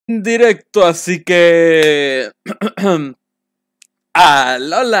Directo, así que...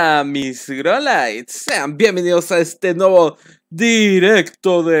 Alola, mis Grolites, sean bienvenidos a este nuevo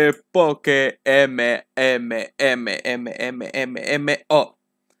directo de PokeMMO.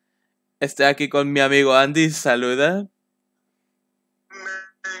 Estoy aquí con mi amigo Andy, saluda.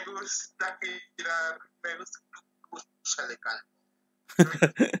 Me gusta girar, me gusta de calvo.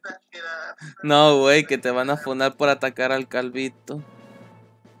 No, güey, que te van a funar por atacar al calvito.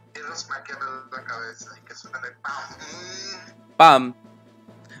 Quiero smaquearle la cabeza y que suene de pam. ¡Pam!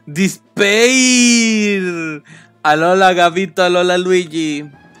 ¡Despair! Alola Gabito, alola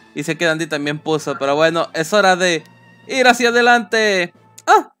Luigi. Y sé que Andy también puso, pero bueno, es hora de ir hacia adelante.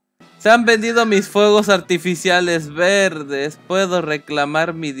 ¡Ah! Se han vendido mis fuegos artificiales verdes. Puedo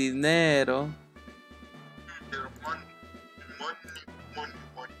reclamar mi dinero.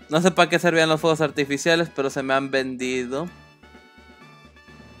 No sé para qué servían los fuegos artificiales, pero se me han vendido.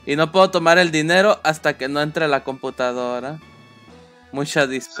 Y no puedo tomar el dinero hasta que no entre a la computadora. Mucha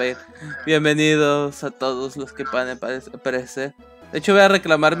despair. Bienvenidos a todos los que van a aparecer. De hecho voy a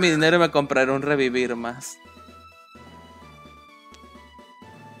reclamar mi dinero y me compraré un revivir más.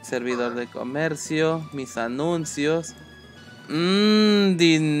 Servidor de comercio. Mis anuncios. Dinero.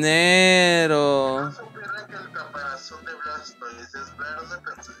 No supiera que el caparazón de Blastoise es verde,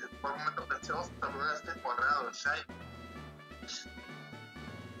 pensé, por un momento pensamos que tal vez esté forrado, Shine.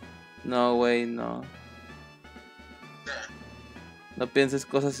 No, güey, no. ¿Qué? No pienses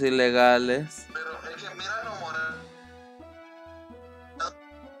cosas ilegales. Pero es que mira lo moral.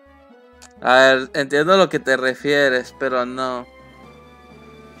 A ver, entiendo a lo que te refieres, pero no.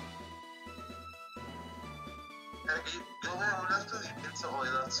 Yo veo Blastoise y pienso,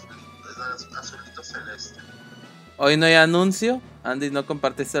 oye, es azulito celeste. Hoy no hay anuncio. Andy, ¿no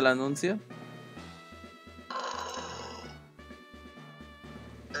compartiste el anuncio?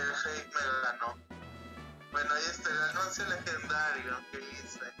 El hate me ganó. Bueno, ahí está el anuncio legendario que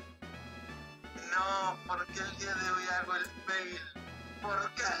hice. No, porque el día de hoy hago el fail.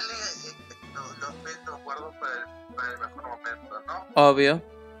 Porque los fails los guardo para el mejor momento, ¿no? Obvio.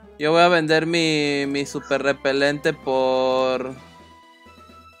 Yo voy a vender mi super repelente por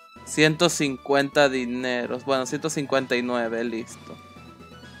 150 dineros. Bueno, 159, listo.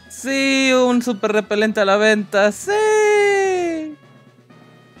 Sí, un super repelente a la venta. Sí.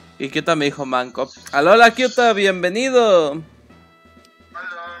 Y Kyuta me dijo manco. Alola Kyuta, bienvenido. Hola.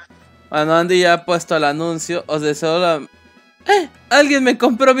 Bueno, Andy ya ha puesto el anuncio. Os deseo la... ¡Alguien me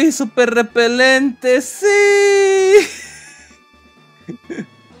compró mi super repelente! ¡Sí!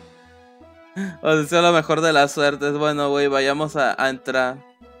 Os deseo la mejor de las suertes. Bueno, güey, vayamos a entrar.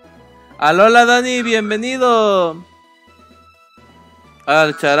 Alola Dani, bienvenido.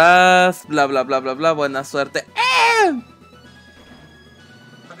 Al charaz, bla bla bla bla bla, buena suerte.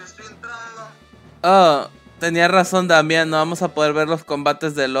 Porque estoy entrando. Oh, tenía razón Damián, no vamos a poder ver los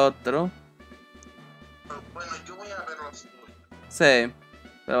combates del otro. Pero bueno, yo voy a ver los tuyos. Sí.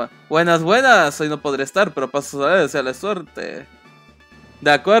 Pero bueno. Buenas, hoy no podré estar, pero paso a desearle suerte.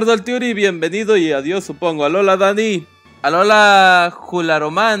 De acuerdo, el Tiuri, bienvenido y adiós, supongo. Alola Dani. Alola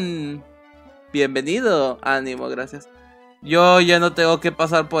Jularoman. Bienvenido. Ánimo, gracias. Yo ya no tengo que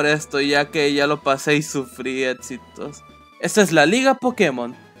pasar por esto, ya que ya lo pasé y sufrí éxitos. Esta es la Liga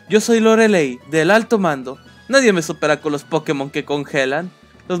Pokémon. Yo soy Lorelei, del alto mando. Nadie me supera con los Pokémon que congelan.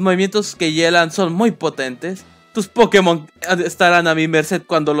 Los movimientos que hielan son muy potentes. Tus Pokémon estarán a mi merced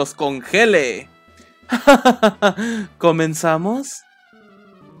cuando los congele. ¿Comenzamos?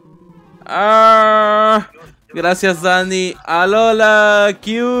 Gracias, Dani. Alola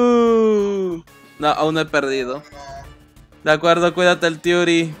Q. No, aún no he perdido. De acuerdo, cuídate el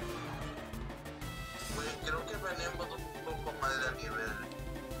Tiuri. Oye, creo que venimos un poco mal de nivel.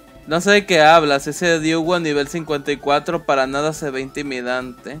 No sé de qué hablas, ese Diugo a nivel 54 para nada se ve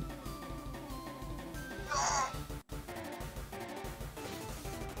intimidante.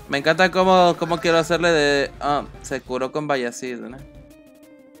 Me encanta cómo quiero hacerle de... se curó con Bayacid, ¿no?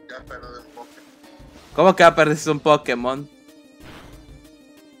 Ya perdí un poco. ¿Cómo que ha perdido un Pokémon?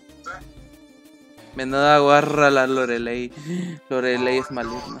 Menuda guarra la Lorelei. Lorelei es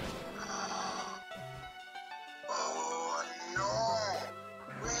maligna. Oh, no.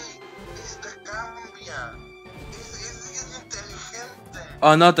 Güey, esta cambia. Es inteligente.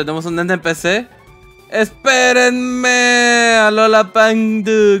 Oh no, tenemos un NPC. ¡Espérenme! Alola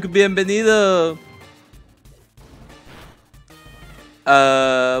Pangduk, bienvenido.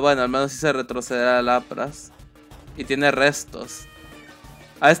 Bueno, al menos si se retrocederá a Lapras. Y tiene restos.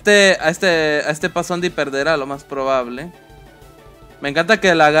 A este paso Andy perderá, lo más probable. Me encanta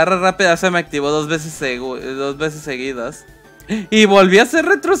que la garra rápida se me activó dos veces seguidas. Y volví a hacer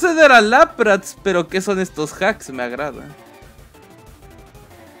retroceder a Laprats. Pero ¿qué son estos hacks? Me agrada.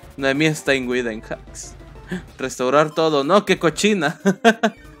 Noemí está imbuida en hacks. Restaurar todo. No, qué cochina.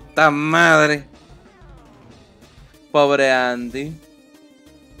 ¡Ta madre! Pobre Andy.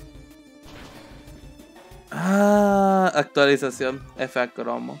 Ah, actualización. F a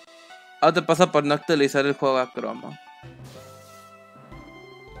cromo. Ahora te pasa por no actualizar el juego a cromo.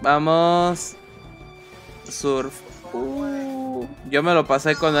 Vamos. Surf. Yo me lo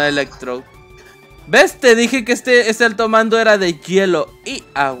pasé con el Electro. ¿Ves? Te dije que este alto mando era de hielo y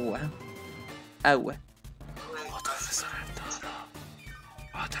agua. Agua. Otro restaurar todo.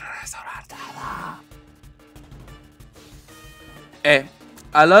 Otro restaurar todo.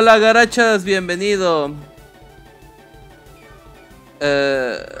 Alola Garachas, bienvenido.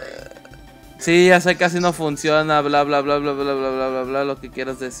 Sí, ya sé que así no funciona. Bla bla bla bla bla bla bla bla bla. Lo que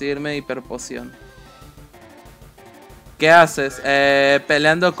quieras decirme. Hiperpoción. ¿Qué haces?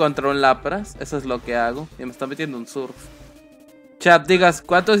 Peleando contra un Lapras. Eso es lo que hago. Y me está metiendo un surf. Chat, digas,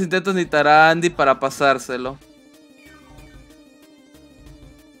 ¿cuántos intentos necesitará Andy para pasárselo?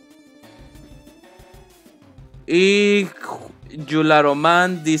 Y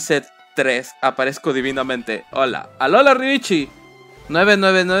Yularoman dice 3. Aparezco divinamente. Hola. Alola Riichi.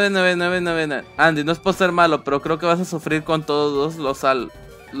 9999999. Andy, no es por ser malo, pero creo que vas a sufrir con todos los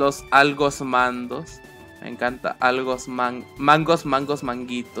algos mandos. Me encanta algos mangos,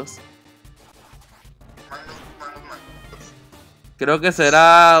 manguitos. Creo que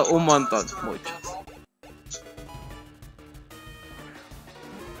será un montón, muchos.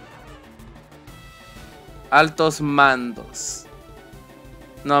 Altos mandos.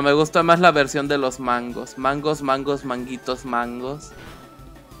 No, me gusta más la versión de los mangos. Mangos, manguitos, mangos.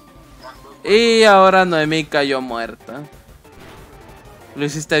 Y ahora Noemí cayó muerta. Lo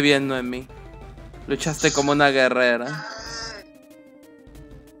hiciste bien, Noemí. Luchaste como una guerrera.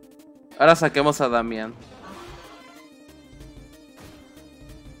 Ahora saquemos a Damián.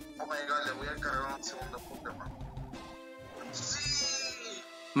 Oh my god, le voy a cargar un segundo Pokémon. ¡Sí!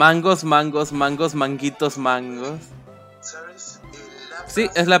 Mangos, manguitos, mangos. ¿Sabes? Sí,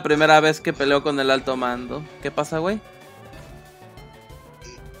 es la primera vez que peleo con el alto mando. ¿Qué pasa, güey?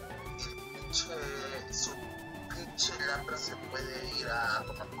 Su pinche Lapra se puede ir a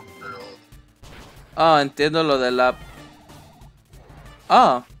tomar control. Oh, entiendo lo de la...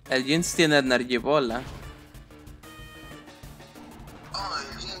 Oh, el Jeans tiene Energibola. Oh,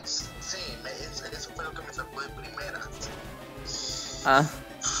 el Jinx, sí, eso fue lo que me sacó de primera. Ah.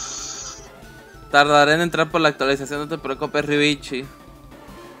 Tardaré en entrar por la actualización, no te preocupes, Ribichi.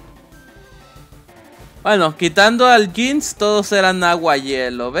 Bueno, quitando al Jeans, todos eran agua y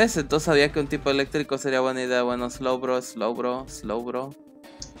hielo, ¿ves? Entonces sabía que un tipo eléctrico sería buena idea. Bueno, Slowbro.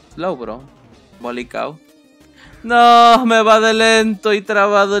 Bolicao. No, me va de lento y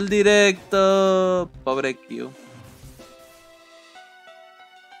trabado el directo. Pobre Q.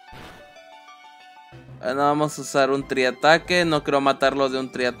 Bueno, vamos a usar un triataque. No creo matarlo de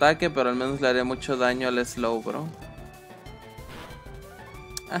un triataque, pero al menos le haré mucho daño al Slowbro.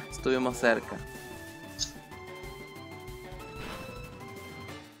 Ah, estuvimos cerca.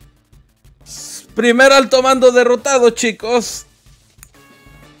 Primer alto mando derrotado, chicos.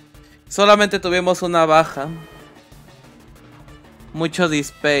 Solamente tuvimos una baja. Mucho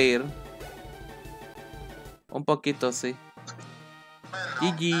despair. Un poquito, sí.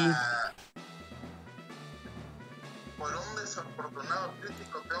 Bueno, GG. por un desafortunado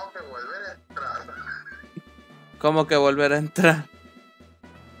crítico tengo que volver a entrar. ¿Cómo que volver a entrar?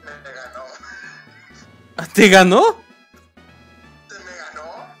 Me ganó. ¿Te ganó? ¿Te me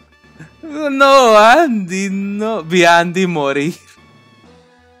ganó? No, Andy, no. Vi a Andy morir.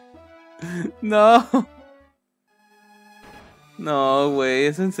 No. No, güey,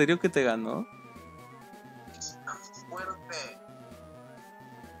 ¿es en serio que te ganó? Está fuerte.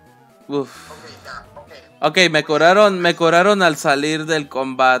 Uf. Ok, ya, Ok, me curaron al salir del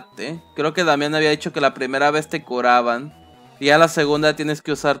combate. Creo que Damián había dicho que la primera vez te curaban. Y a la segunda tienes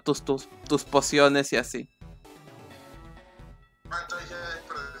que usar tus pociones y así. Ah, entonces ya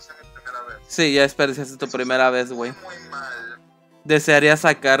desperdicié mi primera vez. Sí, ya desperdiciaste tu primera vez, güey. Muy mal. ¿Desearía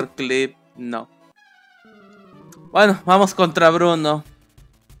sacar clip? No. Bueno, vamos contra Bruno.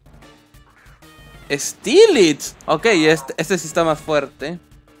 Steelitz. Ok, este sí está más fuerte.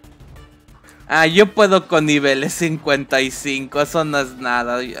 Ah, yo puedo con niveles 55. Eso no es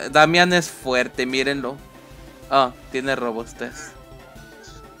nada. Damián es fuerte, mírenlo. Oh, tiene robustez.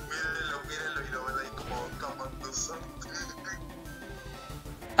 Mírenlo y lo ven ahí como camandoso.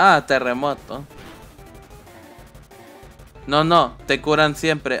 Ah, terremoto. No, te curan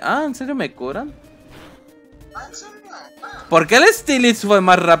siempre. Ah, ¿en serio me curan? Ah, ¿en serio? Ah. ¿Por qué el Steelix fue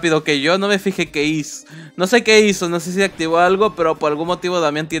más rápido que yo? No me fijé qué hizo. No sé qué hizo, no sé si activó algo, pero por algún motivo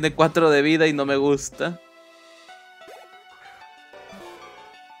Damián tiene 4 de vida y no me gusta.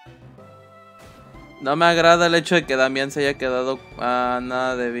 No me agrada el hecho de que Damián se haya quedado a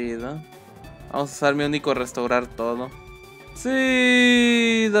nada de vida. Vamos a usar mi único restaurar todo.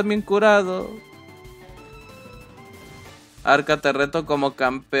 Sí, Damián curado. Arca, te reto como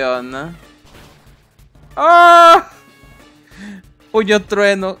campeona. ¡Ah! Puño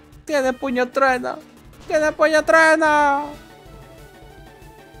trueno. Tiene puño trueno. Tiene puño trueno.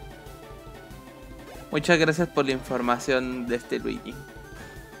 Muchas gracias por la información de este Luigi.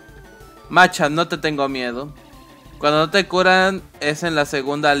 Macha, no te tengo miedo. Cuando no te curan es en la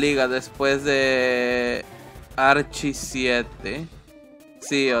segunda liga después de Archie 7.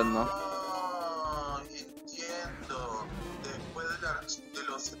 ¿Sí o no? Oh, entiendo. Después de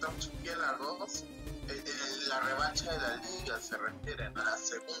los 7 archipiélagos, la revancha de la liga se refieren. A la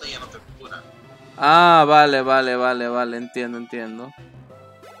segunda ya no te curan. Ah, vale. Entiendo.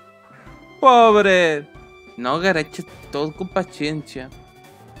 ¡Pobre! No, Gareche, todo con paciencia.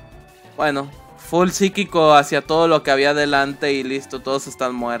 Bueno, full psíquico hacia todo lo que había delante y listo, todos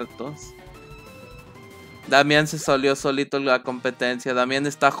están muertos. Damián se solió solito en la competencia. Damián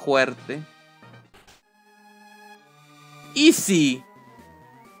está fuerte. Easy.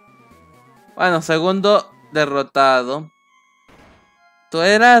 Bueno, segundo derrotado. Tú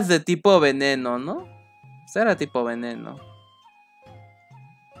eras de tipo veneno, ¿no? Era tipo veneno.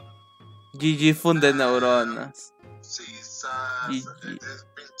 GG funde neuronas. Sí,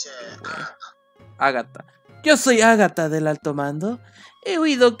 Ágata. Yo soy Ágata del alto mando. He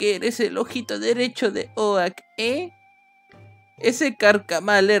oído que eres el ojito derecho de OAK, ¿eh? Ese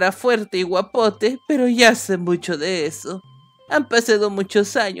carcamal era fuerte y guapote, pero ya sé mucho de eso. Han pasado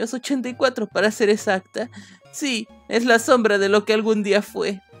muchos años, 84 para ser exacta. Sí, es la sombra de lo que algún día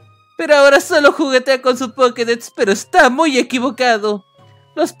fue. Pero ahora solo juguetea con su Pokédex, pero está muy equivocado.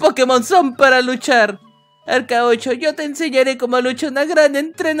 Los Pokémon son para luchar. Arca 8, yo te enseñaré cómo lucha una gran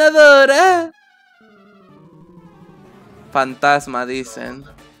entrenadora. Fantasma, dicen.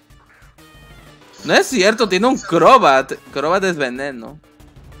 No es cierto, tiene un Crobat. Crobat es veneno.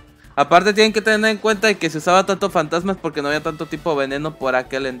 Aparte tienen que tener en cuenta que se usaba tanto fantasmas porque no había tanto tipo veneno por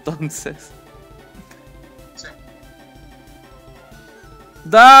aquel entonces. Sí.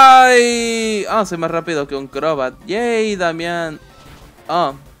 ¡Die! Ah, soy más rápido que un Crobat. ¡Yay, Damián!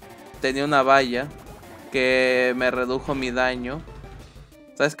 Ah, tenía una valla que me redujo mi daño.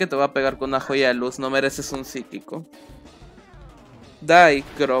 ¿Sabes qué? Te voy a pegar con una joya de luz. No mereces un psíquico. Die,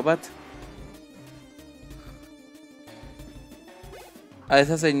 Crobat. A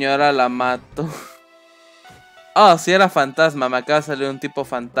esa señora la mato. Oh, sí era fantasma. Me acaba de salir un tipo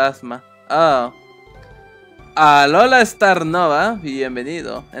fantasma. Oh. Alola Star Nova.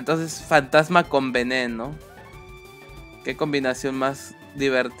 Bienvenido. Entonces, fantasma con veneno. Qué combinación más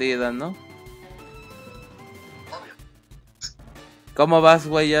divertida, ¿no? Obvio. ¿Cómo vas,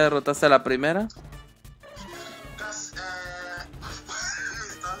 güey? ¿Ya derrotaste a la primera? Me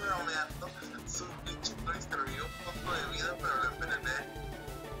estaba bromeando. Su pinche Tracer vio un poco de vida, pero lo envenené.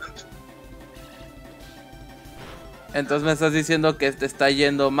 Entonces me estás diciendo que te está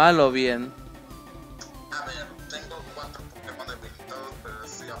yendo mal o bien. A ver, tengo 4 Pokémon debilitados, pero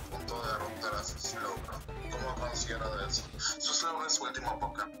estoy a punto de derrotar a sus logros. ¿Cómo considero de eso? Sus logros es su último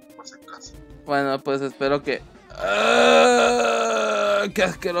Pokémon, por si acaso. Bueno, pues espero que... ¡Qué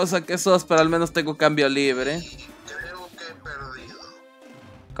asquerosa que sos! Pero al menos tengo cambio libre. Creo que he perdido.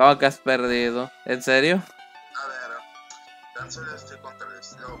 ¿Cómo que has perdido? ¿En serio? A ver, tan solo estoy contra el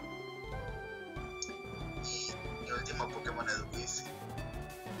Slow. Y mi último Pokémon es Wheezy.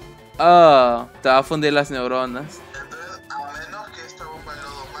 Oh, te va a fundir las neuronas. Entonces, a menos que esta bomba de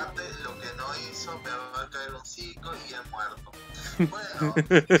lodo mate, lo que no hizo, me va a caer un 5 y he muerto. Bueno,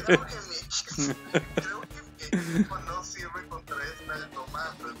 creo que mi equipo no sirve contra esta alto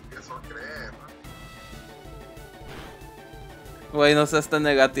mando, empiezo a creer, ¿no? Güey, no seas tan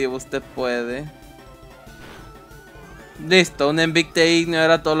negativo, usted puede. Listo, un Invicta Igneo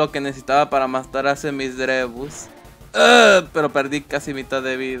era todo lo que necesitaba para matar a Semisdrebus. Pero perdí casi mitad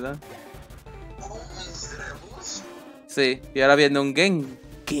de vida. ¿Misdrebus? Sí, y ahora viene un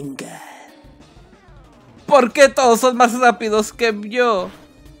Gengar. ¿Por qué todos son más rápidos que yo?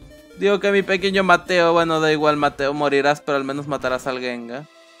 Digo que mi pequeño Mateo, bueno, da igual, Mateo, morirás, pero al menos matarás al Gengar.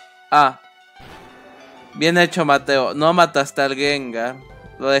 Ah. Bien hecho, Mateo. No mataste al Gengar.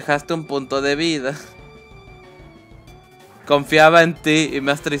 Lo dejaste un punto de vida. Confiaba en ti y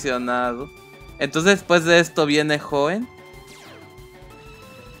me has traicionado. Entonces después de esto viene Joven.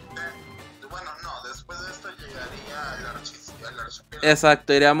 Bueno, no, después de esto llegaría el Archie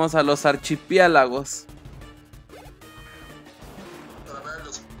Exacto, iríamos a los archipiélagos.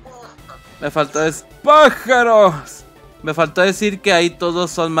 Me faltó decir pájaros. Me faltó decir que ahí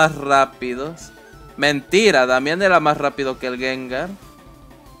todos son más rápidos. Mentira, Damián era más rápido que el Gengar.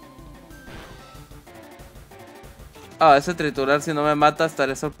 Ah, ese triturar si no me mata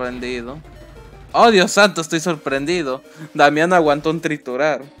estaré sorprendido. Oh, Dios santo, estoy sorprendido. Damián aguantó un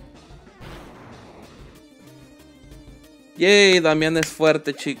triturar. Yay, Damián es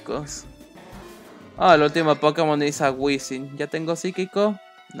fuerte, chicos. Oh, el último Pokémon es a Wizzing. ¿Ya tengo psíquico?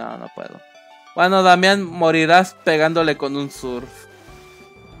 No, no puedo. Bueno, Damián, morirás pegándole con un surf.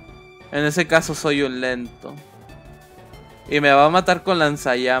 En ese caso soy un lento. Y me va a matar con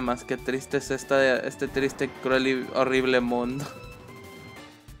lanzallamas. Qué triste es este triste, cruel y horrible mundo.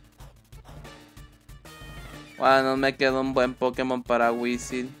 Bueno, me queda un buen Pokémon para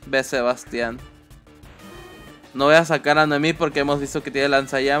Wizzing. Ve, Sebastián. No voy a sacar a Noemí porque hemos visto que tiene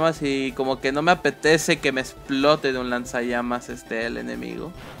lanzallamas. Y como que no me apetece que me explote de un lanzallamas el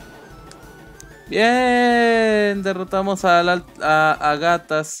enemigo. Bien, derrotamos a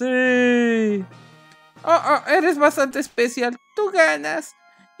Gata, sí. Oh, eres bastante especial, tú ganas.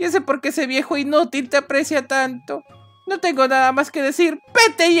 Y ese porque ese viejo inútil te aprecia tanto. No tengo nada más que decir,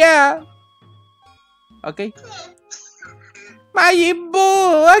 ¡vete ya! Ok. Majin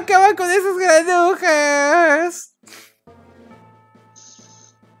Buu, acaba con esas granujas.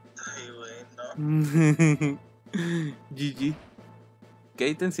 Ay, bueno. GG. ¿Qué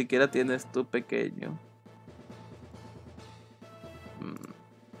ítem siquiera tienes tú, pequeño?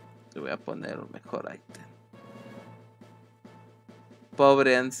 Te voy a poner un mejor ítem.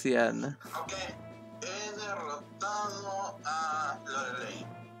 Pobre anciana. Ok, he derrotado a Lorelei.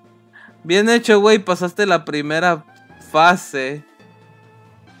 Bien hecho, güey, pasaste la primera fase.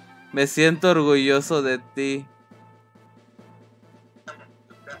 Me siento orgulloso de ti.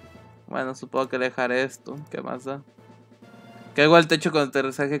 Bueno, supongo que dejaré esto. ¿Qué más da? Caigo al techo con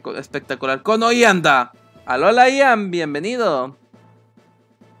aterrizaje espectacular. ¡Con Oyanda! ¡Alola, Ian! ¡Bienvenido!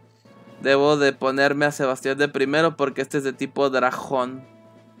 Debo de ponerme a Sebastián de primero porque este es de tipo dragón.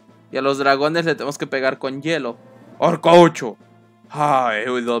 Y a los dragones le tenemos que pegar con hielo. ¡Arca 8! ¡Ah! He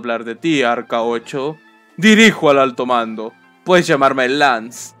oído hablar de ti, Arca 8. Dirijo al alto mando. Puedes llamarme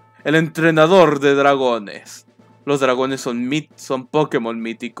Lance, el entrenador de dragones. Los dragones son Pokémon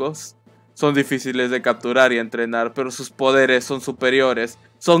míticos. Son difíciles de capturar y entrenar, pero sus poderes son superiores.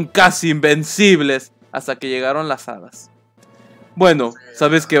 Son casi invencibles. Hasta que llegaron las hadas. Bueno,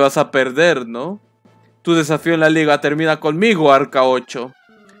 sabes que vas a perder, ¿no? Tu desafío en la liga termina conmigo, Arca 8.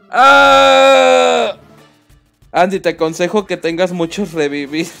 ¡Ah! Andy, te aconsejo que tengas muchos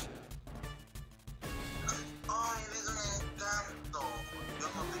revivir. Ay, eres un encanto. Yo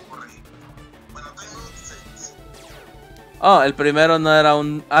no tengo revivir. Bueno, tengo 6. Oh, el primero no era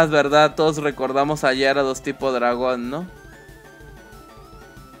un... Ah, es verdad, todos recordamos a Gyarados tipo dragón, ¿no?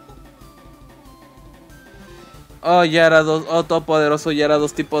 Oh, Gyarados, oh, todopoderoso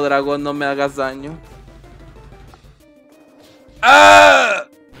Gyarados tipo dragón, no me hagas daño. ¡Ah!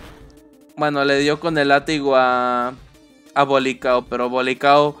 Bueno, le dio con el látigo a Bolicao, pero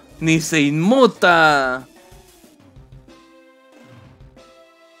Bolicao ni se inmuta.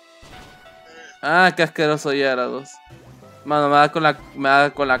 Ah, qué asqueroso Gyarados. Mano, me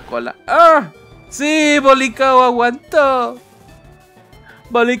da con la cola. ¡Ah! ¡Sí! Bolicao aguantó.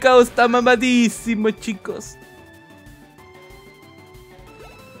 Bolicao está mamadísimo, chicos.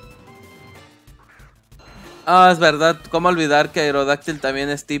 Ah, es verdad. ¿Cómo olvidar que Aerodactyl también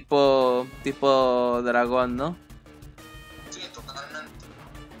es tipo dragón, ¿no? Sí, totalmente.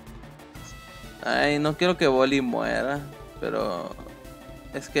 Ay, no quiero que Boli muera. Pero...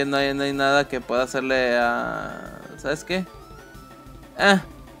 es que no hay nada que pueda hacerle a... ¿Sabes qué?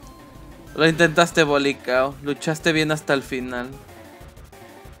 Lo intentaste, Bolicao. Luchaste bien hasta el final.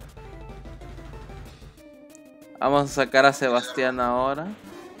 Vamos a sacar a Sebastián ahora.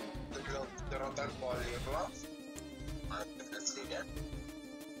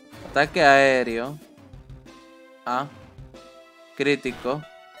 Ataque aéreo. Ah. Crítico.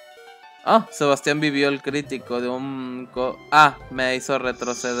 Ah, Sebastián vivió el crítico de un... me hizo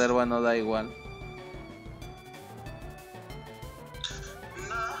retroceder. Bueno, da igual.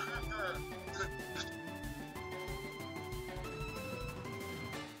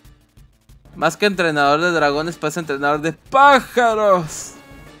 Más que entrenador de dragones, pues entrenador de pájaros.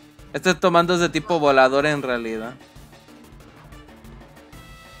 Este tomando es de tipo volador en realidad.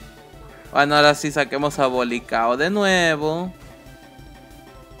 Bueno, ahora sí saquemos a Bolicao de nuevo.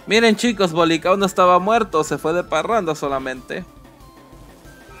 Miren, chicos, Bolicao no estaba muerto, se fue de parranda solamente.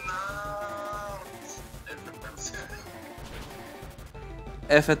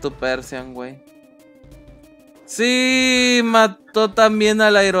 F tu Persian, güey. Sí, mató también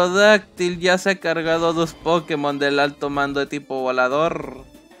al Aerodáctil. Ya se ha cargado 2 Pokémon del alto mando de tipo volador.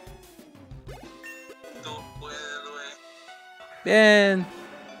 Tú puedes, güey. Bien.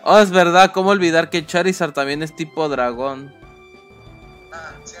 Oh, es verdad, ¿cómo olvidar que Charizard también es tipo dragón?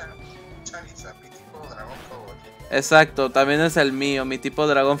 Ah, sí, Charizard, mi tipo de dragón favorito. Exacto, también es el mío. Mi tipo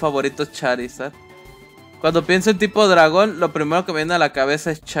dragón favorito es Charizard. Cuando pienso en tipo dragón, lo primero que me viene a la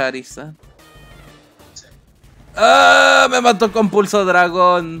cabeza es Charizard. Sí. ¡Ah! Me mató con pulso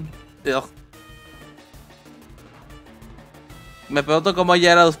dragón. Ugh. Me pregunto cómo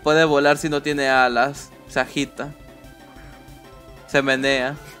Gyarados puede volar si no tiene alas. Se agita. Se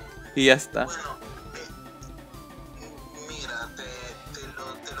menea. Y ya está. Bueno, mira, te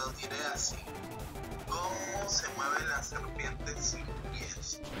lo diré así. ¿Cómo se mueven las serpientes sin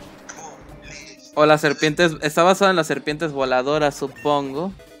pies? ¡Pum! Listo. O las serpientes. Está basado en las serpientes voladoras,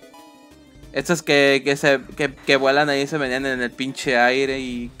 supongo. Estas que vuelan ahí y se menean en el pinche aire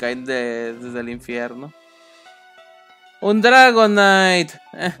y caen desde el infierno. Un Dragonite.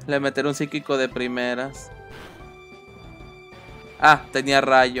 Le meteré un psíquico de primeras. Ah, tenía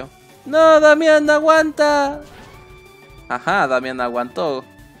rayo. No, Damián, no aguanta. Ajá, Damián aguantó.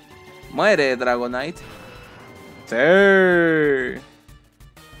 Muere, Dragonite. Sí.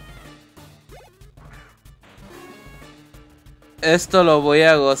 Esto lo voy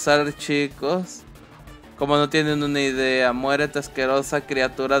a gozar, chicos. Como no tienen una idea. Muérete, asquerosa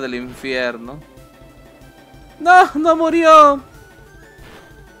criatura del infierno. ¡No! ¡No murió!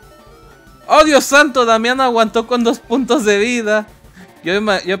 ¡Oh, Dios santo! Damián aguantó con 2 puntos de vida.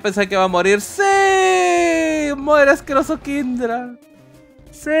 Yo pensé que iba a morir. ¡Sí! ¡Muere, asqueroso Kindra!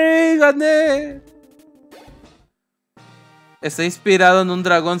 ¡Sí! ¡Gané! Está inspirado en un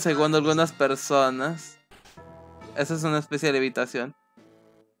dragón según algunas personas. Esa es una especie de levitación.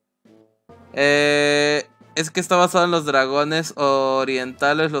 Es que está basado en los dragones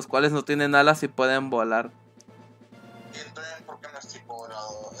orientales, los cuales no tienen alas y pueden volar. ¿Y entonces por qué no es tipo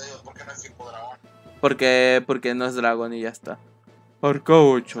volador? ¿Por qué no es tipo dragón? Porque no es dragón y ya está.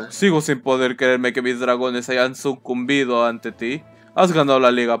 Arcaucho, sigo sin poder creerme que mis dragones hayan sucumbido ante ti. Has ganado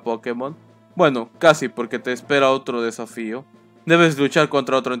la Liga Pokémon. Bueno, casi, porque te espera otro desafío. Debes luchar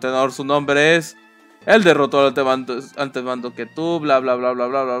contra otro entrenador, su nombre es... Él derrotó al antes mando que tú, bla bla bla bla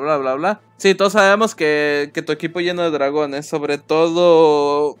bla bla bla bla bla. Sí, todos sabemos que tu equipo lleno de dragones, sobre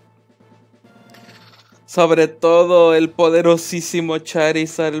todo el poderosísimo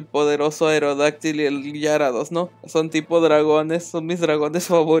Charizard, el poderoso Aerodáctil y el Gyarados, ¿no? Son tipo dragones, son mis dragones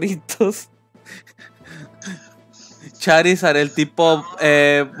favoritos. Charizard, el tipo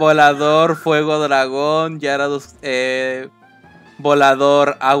volador, fuego dragón, Gyarados,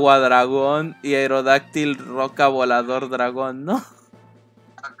 volador, agua dragón y Aerodáctil, roca volador dragón, ¿no?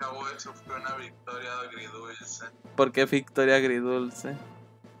 Acabó de sufrir una victoria agridulce. ¿Por qué victoria agridulce?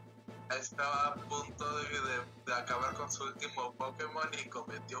 Estaba a punto de acabar con su último Pokémon y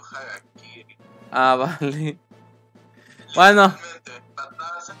cometió Hagakiri. Ah, vale. Bueno,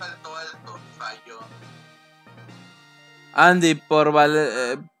 Patada salto alto, falló. Andy,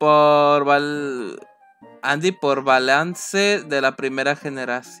 Andy, por balance de la primera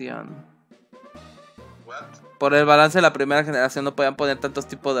generación. ¿What? Por el balance de la primera generación no podían poner tantos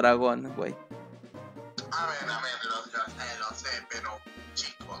tipos de dragón, güey. A ver, lo sé, pero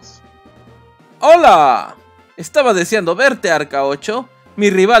chicos. ¡Hola! Estaba deseando verte, Arca8. Mi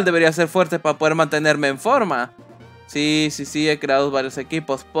rival debería ser fuerte para poder mantenerme en forma. Sí, he creado varios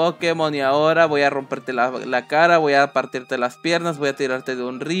equipos Pokémon y ahora voy a romperte la cara, voy a partirte las piernas, voy a tirarte de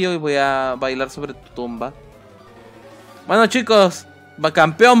un río y voy a bailar sobre tu tumba. Bueno, chicos, va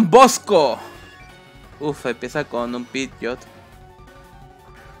campeón Bosco. Uf, empieza con un Pidgeot.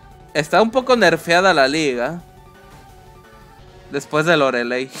 Está un poco nerfeada la liga. Después de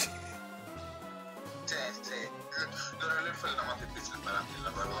Lorelei. Sí. Lorelei fue la más difícil para mí, la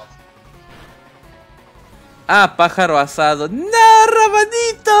verdad. Ah, pájaro asado. ¡No,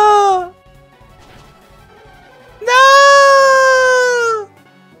 Rabanito! ¡No!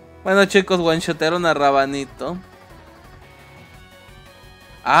 Bueno, chicos, one-shotearon a Rabanito.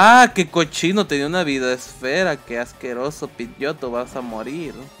 Ah, qué cochino, tenía una vida esfera. Qué asqueroso, Pidgeotto, vas a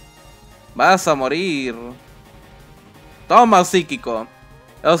morir. Vas a morir. Toma, psíquico.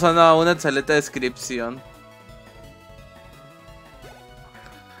 Eso no, una excelente descripción.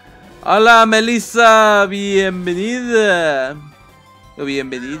 Hola, Melissa, bienvenida.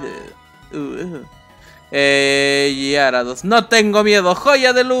 Bienvenida. Gyarados, no tengo miedo,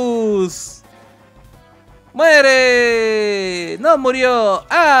 joya de luz. ¡Muere! ¡No murió!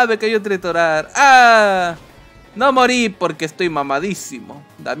 ¡Ah! Me cayó triturar. ¡Ah! No morí porque estoy mamadísimo.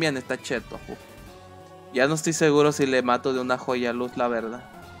 Damián está cheto. Ya no estoy seguro si le mato de una joya luz, la verdad.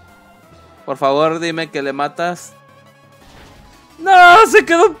 Por favor, dime que le matas. ¡No! ¡Se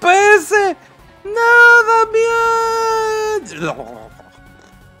quedó un PS! ¡No, Damián!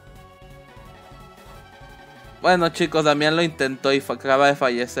 Bueno, chicos, Damián lo intentó y acaba de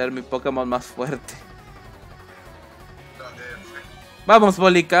fallecer. Mi Pokémon más fuerte. Vamos,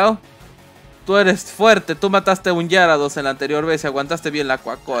 Bolicao. Tú eres fuerte. Tú mataste a un Gyarados en la anterior vez y aguantaste bien la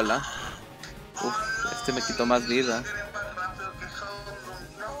Coca-Cola. Uf, este me quitó más vida.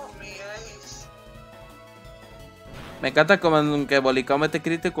 Me encanta como que Bolicao mete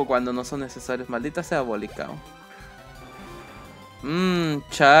crítico cuando no son necesarios. Maldita sea Bolicao.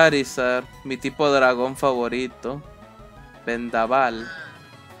 Charizard. Mi tipo dragón favorito. Vendaval.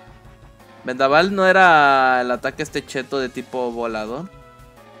 ¿Vendaval no era el ataque este cheto de tipo volador?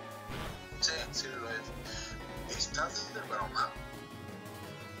 Sí, sí lo es. ¿Estás de broma?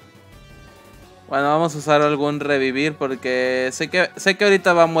 Bueno, vamos a usar algún revivir porque sé que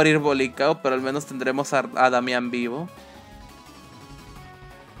ahorita va a morir Bolicao, pero al menos tendremos a Damián vivo.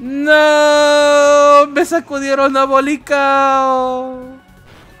 ¡No! ¡Me sacudieron a Bolicao!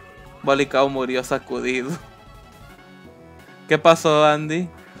 Bolicao murió sacudido. ¿Qué pasó, Andy?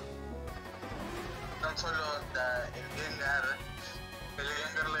 Tan solo el Gengar le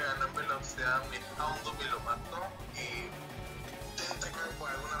ganó en velocidad a un Dubi lo mató y intenta que por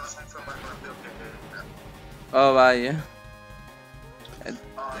alguna razón fue más rápido que el Gengar. Oh, vaya. You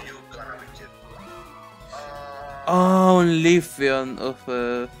gonna be killed. Oh, un Leafeon.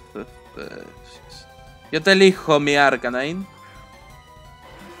 Yo te elijo mi Arcanine.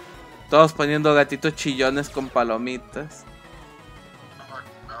 Todos poniendo gatitos chillones con palomitas.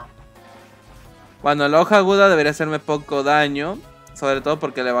 No. Bueno, la hoja aguda debería hacerme poco daño. Sobre todo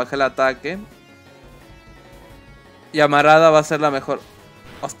porque le bajé el ataque. Y Amarada va a ser la mejor.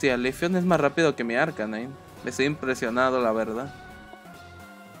 Hostia, Leafeon es más rápido que mi Arcanine. Me estoy impresionado, la verdad.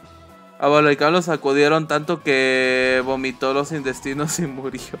 A Bolicao lo sacudieron tanto que vomitó los intestinos y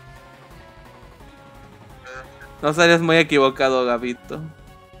murió. No estarías muy equivocado, Gabito.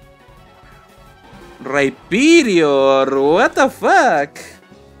 Rhyperior, what the fuck.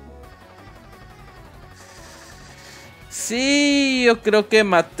 Sí, yo creo que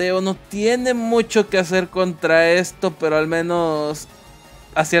Mateo no tiene mucho que hacer contra esto, pero al menos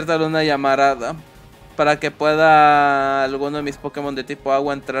aciértale una llamarada para que pueda alguno de mis Pokémon de tipo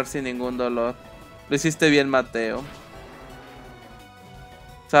agua entrar sin ningún dolor. Lo hiciste bien, Mateo.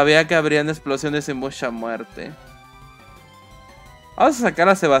 Sabía que habrían explosiones y mucha muerte. Vamos a sacar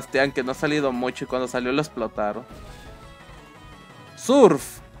a Sebastián, que no ha salido mucho y cuando salió lo explotaron.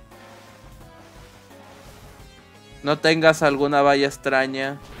 Surf. No tengas alguna valla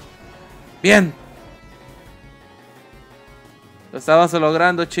extraña. Bien. Lo estamos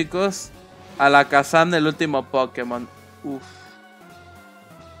logrando, chicos. Alakazam, el último Pokémon. Uff.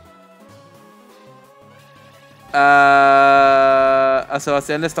 A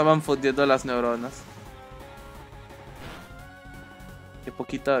Sebastián le estaban fundiendo las neuronas. Qué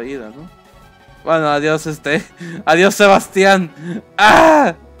poquita vida, ¿no? Bueno, adiós adiós, Sebastián.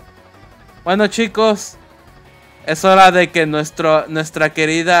 ¡Ah! Bueno, chicos, es hora de que nuestra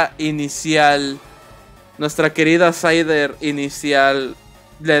querida Cider inicial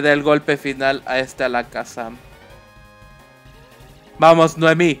le dé el golpe final a este Alakazam. Vamos,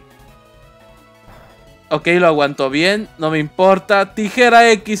 Noemí. Ok, lo aguantó bien, no me importa. Tijera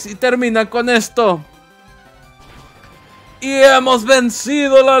X y termina con esto. ¡Y hemos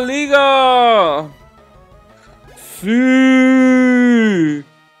vencido la liga! ¡Sí!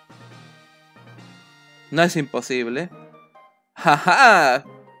 No es imposible. ¡Jaja!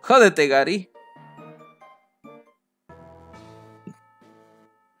 ¡Jódete, Gary!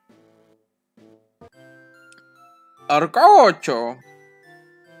 Arca 8.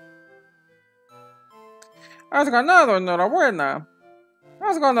 Has ganado, enhorabuena.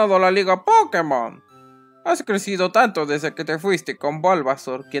 Has ganado la liga Pokémon. Has crecido tanto desde que te fuiste con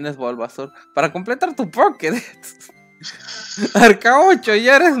Bulbasaur. ¿Quién es Bulbasaur? Para completar tu Pokédex. Arca 8,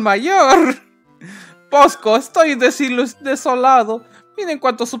 ya eres mayor. Posco, estoy desolado. Miren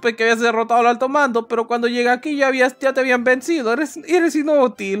cuánto supe que habías derrotado al alto mando, pero cuando llegué aquí ya te habían vencido. Eres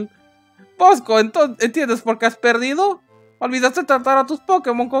inútil. Posco, ¿entiendes por qué has perdido? Olvidaste tratar a tus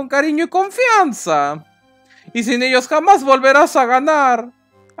Pokémon con cariño y confianza. Y sin ellos jamás volverás a ganar.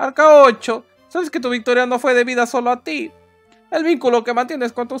 Arca 8. Sabes que tu victoria no fue debida solo a ti. El vínculo que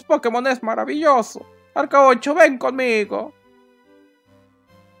mantienes con tus Pokémon es maravilloso. Arca 8, ven conmigo.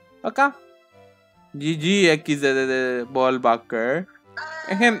 Acá. GG XD de Ballbacker.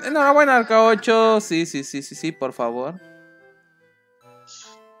 Enhorabuena, Arca 8. Sí, por favor. No,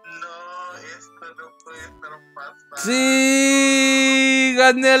 esto no puede estar pasando. Sí,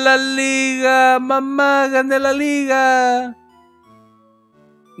 gané la liga. Mamá, gané la liga.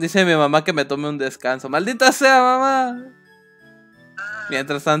 Dice mi mamá que me tome un descanso. Maldita sea, mamá.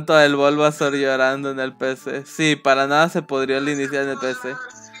 Mientras tanto, el Bulbasaur llorando en el PC. Sí, para nada se podría iniciar en el PC.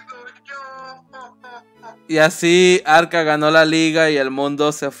 Y así, Arca ganó la liga y el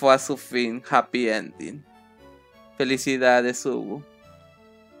mundo se fue a su fin. Happy ending. Felicidades, OwO.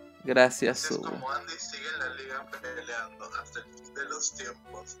 Gracias, Es OwO. como Andy sigue en la liga peleando hasta el fin de los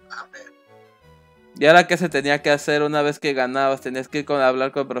tiempos. Amén. Y ahora, ¿qué se tenía que hacer una vez que ganabas? Tenías que ir a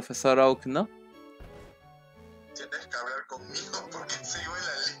hablar con el profesor Oak, ¿no? Tienes que hablar conmigo porque sigo en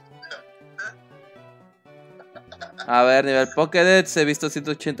la liga. A ver, nivel Pokédex, he visto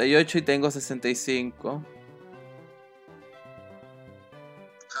 188 y tengo 65.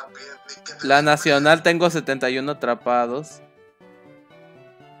 La nacional tengo 71 atrapados.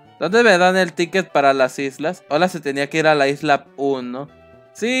 ¿Dónde me dan el ticket para las islas? Hola, se tenía que ir a la isla 1.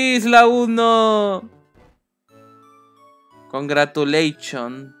 ¡Sí, isla 1!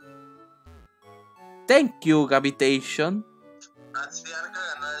 Congratulations. Thank you, Gavitation. Así Arca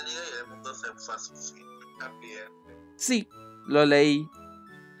ganó la liga y el mundo se fue a su fin. Sí, lo leí.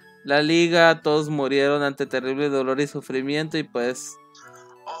 La liga, todos murieron ante terrible dolor y sufrimiento y pues...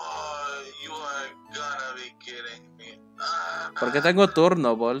 Oh, you are gonna be kidding me. ¿Por qué tengo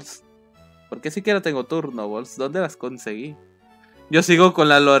turno, Balls? ¿Por qué siquiera tengo turno, Balls? ¿Dónde las conseguí? Yo sigo con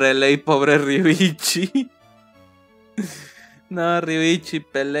la Lorelei, pobre Ryuichi. No, Ryuichi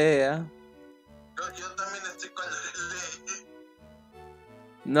pelea. Yo también estoy con Lorelei.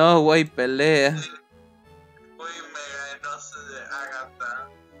 No, güey, pelea. Uy, me ganó Agatha.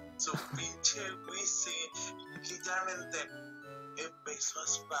 Su pinche Wisi. Literalmente empezó a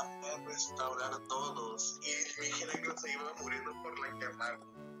spamear, restaurar todos. Y mi Genecro se iba muriendo por la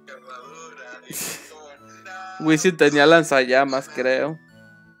quemadura. Y como, no. Wisi tenía lanzallamas, creo.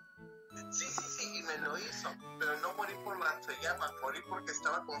 Sí, y me lo hizo. Pero no morí por lanzallamas, morí porque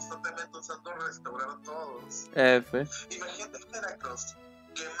estaba constantemente usando restaurar todos. F. Imagínate Heracross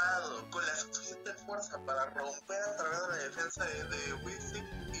quemado con la suficiente fuerza para romper a través de la defensa de Wisi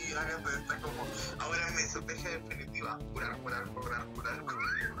y Agatha está como, ahora mi estrategia definitiva, curar. Curar.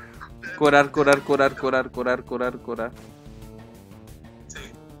 Sí,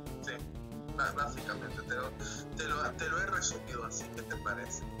 básicamente te lo he resumido así, ¿qué te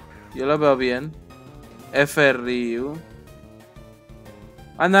parece? Yo lo veo bien. F. Ryu.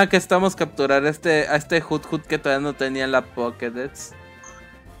 Ah, nada, que estamos capturar a este Hoot que todavía no tenía en la Pokédex.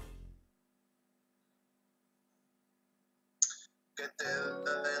 Que te den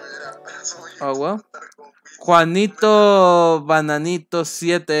la persona. Oh, wow. Juanito Bananito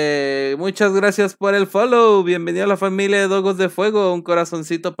 7. Muchas gracias por el follow. Bienvenido a la familia de Dogos de Fuego. Un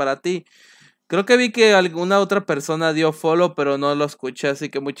corazoncito para ti. Creo que vi que alguna otra persona dio follow, pero no lo escuché. Así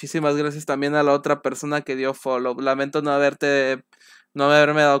que muchísimas gracias también a la otra persona que dio follow. Lamento no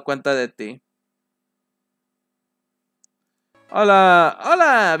haberme dado cuenta de ti.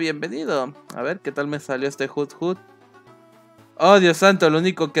 Hola, bienvenido. A ver, ¿qué tal me salió este Hoot? Oh, Dios santo, lo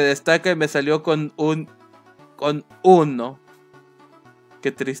único que destaca y me salió con uno.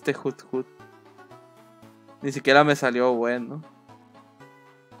 Qué triste Hoot. Ni siquiera me salió bueno.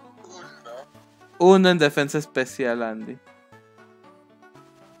 Uno en defensa especial, Andy.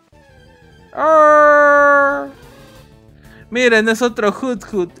 ¡Arr! Miren, es otro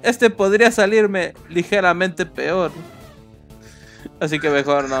Hoot. Este podría salirme ligeramente peor. Así que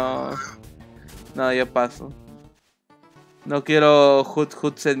mejor no. No, yo paso. No quiero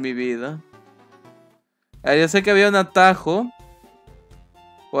Hoots en mi vida. Yo sé que había un atajo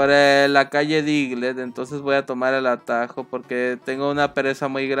por la calle Diglett, entonces voy a tomar el atajo porque tengo una pereza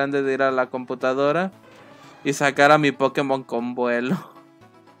muy grande de ir a la computadora y sacar a mi Pokémon con vuelo.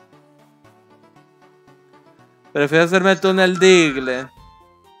 Prefiero hacerme túnel Diglett.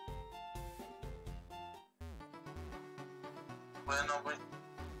 Bueno, voy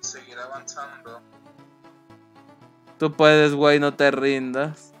a seguir avanzando. Tú puedes, güey, no te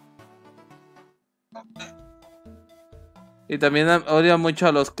rindas. Y también odio mucho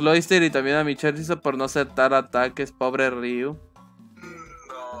a los Cloyster y también a mi Charizard por no aceptar ataques, pobre Ryu.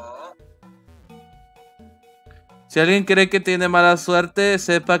 No. Si alguien cree que tiene mala suerte,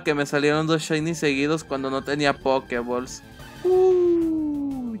 sepa que me salieron 2 shiny seguidos cuando no tenía Pokéballs.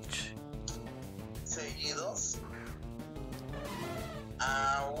 ¿Seguidos?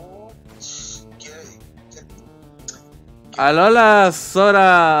 Alola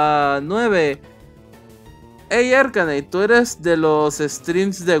Sora 9. Hey Arcanate, tú eres de los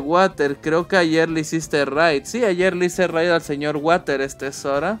streams de Water. Creo que ayer le hiciste raid. Sí, ayer le hice raid al señor Water, es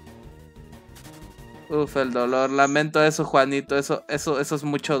hora. Uf, el dolor. Lamento eso, Juanito. Eso es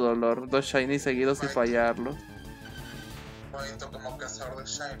mucho dolor. 2 shiny seguidos y fallarlos. Juanito como cazador de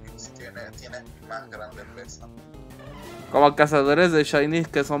shinies tiene más grande peso. Como cazadores de shinies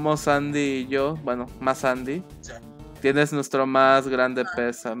que somos Andy y yo. Bueno, más Andy. Sí. Tienes nuestro más grande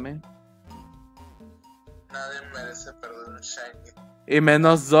pésame. Nadie merece perder un shiny. Y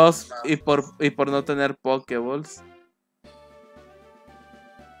menos 2 y por no tener Pokeballs.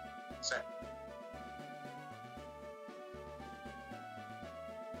 Sí.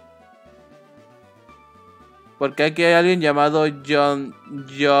 Porque aquí hay alguien llamado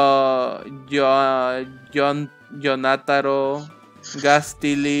Jonataro,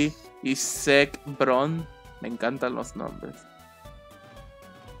 Gastili y Sek Bron. Me encantan los nombres.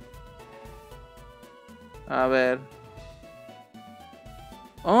 A ver.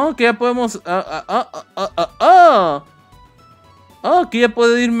 Oh, que ya podemos... Oh, que ya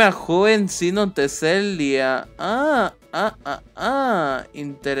puedo irme a Joven Sino Teselia.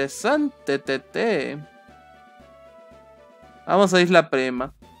 Interesante, tete. Vamos a Isla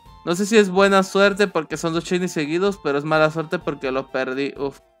Prima. No sé si es buena suerte porque son 2 shinies seguidos, pero es mala suerte porque lo perdí.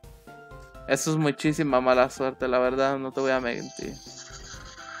 Uf. Eso es muchísima mala suerte, la verdad, no te voy a mentir.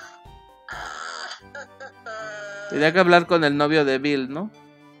 Tenía que hablar con el novio de Bill, ¿no?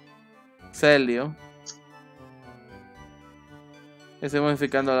 Celio. Estoy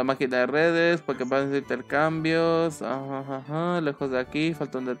modificando la máquina de redes para que puedan hacer intercambios. Lejos de aquí,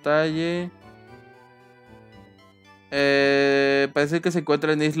 falta un detalle. Parece que se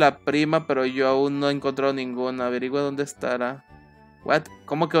encuentra en Isla Prima, pero yo aún no he encontrado ninguna. Averigua dónde estará. ¿What?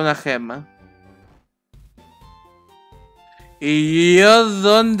 ¿Cómo que una gema? ¿Y yo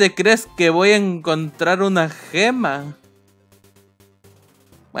dónde crees que voy a encontrar una gema?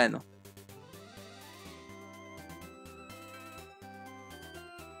 Bueno.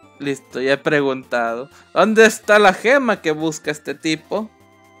 Listo, ya he preguntado. ¿Dónde está la gema que busca este tipo?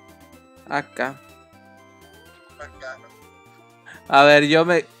 Acá. A ver,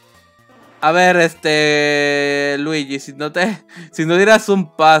 Luigi, si no dieras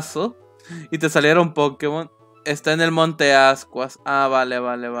un paso y te saliera un Pokémon, está en el Monte Ascuas. Vale.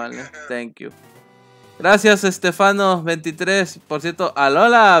 Thank you. Gracias, Estefano23. Por cierto,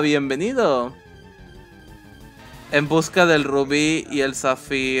 alola, bienvenido. En busca del rubí y el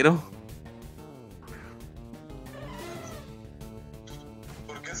zafiro.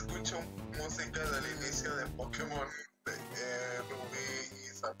 ¿Por qué escucho música del inicio de Pokémon Rubí y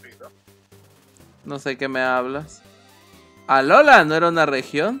Zafiro? No sé qué me hablas. Alola, ¿no era una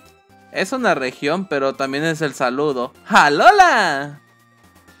región? Es una región, pero también es el saludo. ¡Alola!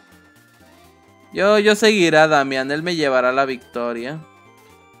 Yo seguiré a Damián, él me llevará a la victoria.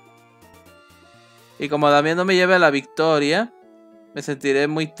 Y como Damián no me lleve a la victoria, me sentiré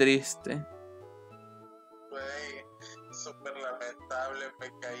muy triste. Güey, súper lamentable, me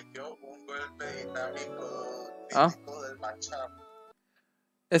cayó un golpe dinámico del matchup.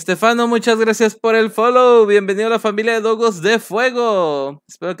 Estefano, muchas gracias por el follow. Bienvenido a la familia de dogos de fuego.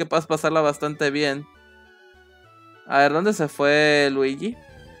 Espero que puedas pasarla bastante bien. A ver, ¿dónde se fue Luigi?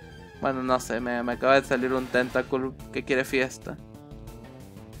 Bueno, no sé, me acaba de salir un tentáculo que quiere fiesta.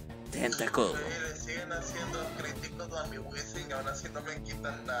 Tentáculo. Le siguen haciendo críticos a mi Wizzing y aún así no me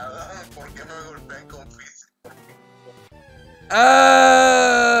quitan nada. ¿Por qué me golpean con físico?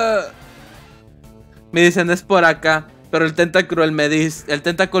 Me dicen, es por acá. Pero el tentáculo me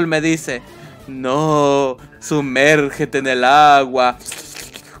dice, no, sumérgete en el agua.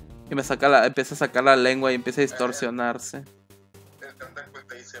 Y empieza a sacar la lengua y empieza a distorsionarse. El tentáculo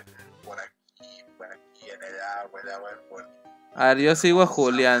te dice, por aquí, en el agua es fuerte. A ver, yo sigo a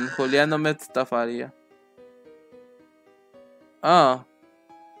Julián. Julián no me estafaría.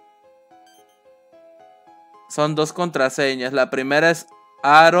 Son 2 contraseñas. La primera es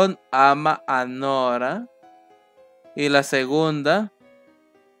Aaron ama a Nora. Y la segunda.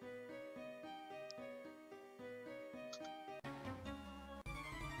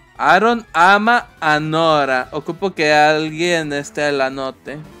 Aaron ama a Nora. Ocupo que alguien la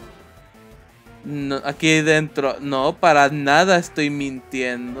anote. No, aquí dentro. No, para nada estoy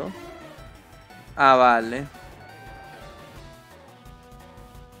mintiendo. Vale.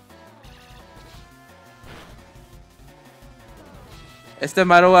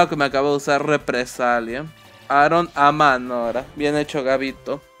 Maroa que me acaba de usar represalia. Aaron ama a Nora. Bien hecho,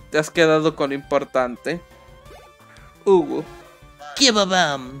 Gabito. Te has quedado con lo importante. Hugo.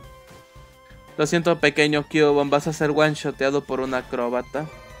 Kyobom. Lo siento, pequeño Kyobom. Vas a ser one-shoteado por un acróbata.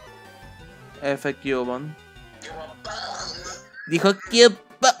 F. Kyobom. Dijo que...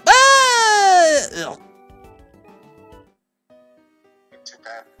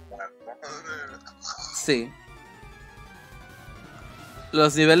 Sí.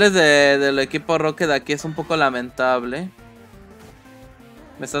 Los niveles del equipo Rocket aquí es un poco lamentable.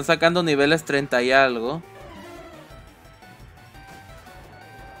 Me están sacando niveles 30 y algo.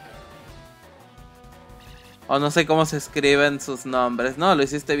 O no sé cómo se escriben sus nombres. No, lo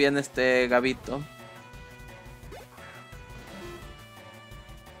hiciste bien, Gabito.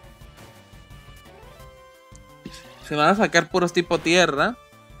 Se van a sacar puros tipo tierra.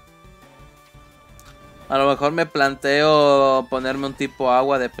 A lo mejor me planteo ponerme un tipo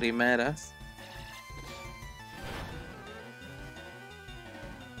agua de primeras.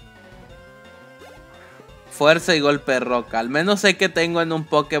 Fuerza y golpe roca. Al menos sé que tengo en un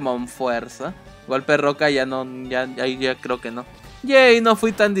Pokémon fuerza. Golpe roca ya no, ya creo que no. Yay, no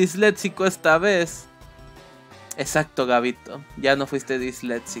fui tan disléxico esta vez. Exacto, Gabito. Ya no fuiste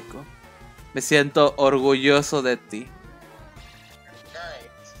disléxico. Me siento orgulloso de ti.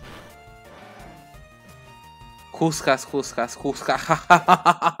 Juzgas.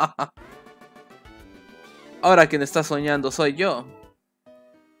 Ahora quien está soñando soy yo.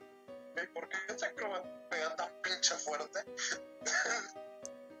 ¿Por qué ese acróbata pega tan pinche fuerte?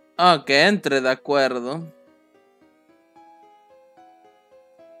 Ah, que entre, de acuerdo.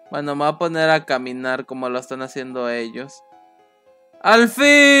 Bueno, me voy a poner a caminar como lo están haciendo ellos. ¡Al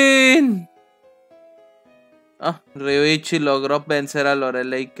fin! Ah, Ryuichi logró vencer a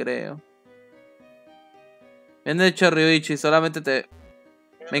Lorelei, creo. Bien hecho, Ryuichi, solamente te...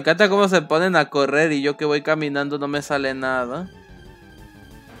 Me encanta cómo se ponen a correr y yo que voy caminando no me sale nada.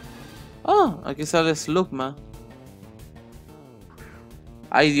 Oh, aquí sale Slugma.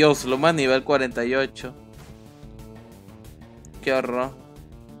 Ay Dios, Slugma nivel 48. Qué horror.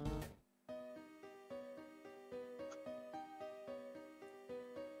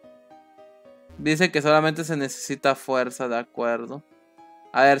 Dice que solamente se necesita fuerza, de acuerdo.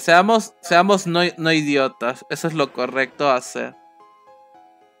 A ver, seamos no idiotas. Eso es lo correcto a hacer.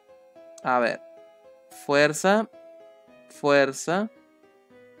 A ver. Fuerza.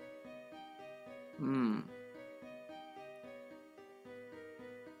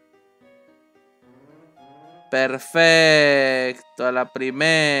 Perfecto, a la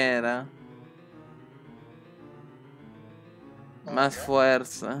primera. Más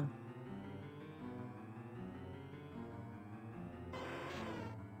fuerza.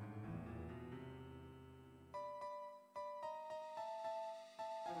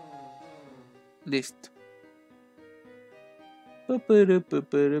 Listo. ¿Qué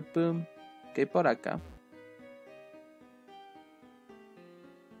hay por acá?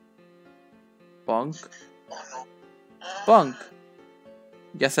 Punk.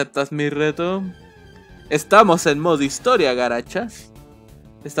 ¿Ya aceptas mi reto? Estamos en modo historia, garachas.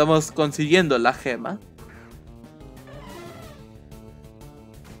 Estamos consiguiendo la gema.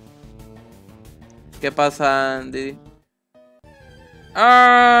 ¿Qué pasa, Andy?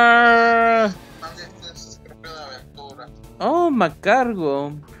 ¡Ah! Oh,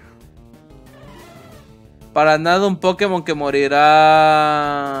 Macargo. Para nada un Pokémon que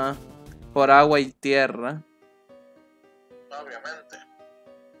morirá por agua y tierra. Obviamente.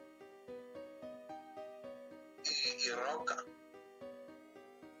 Y roca.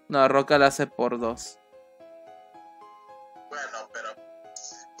 No, roca la hace por 2. Bueno, pero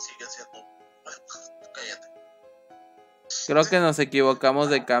sigue siendo... Cállate. Creo que nos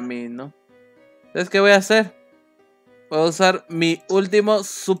equivocamos de camino. ¿Sabes qué voy a hacer? Voy a usar mi último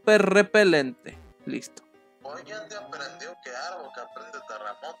super repelente. Listo. Hoy ya te aprendió que Arbok aprende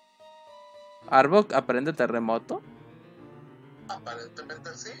terremoto. ¿Arbok aprende terremoto?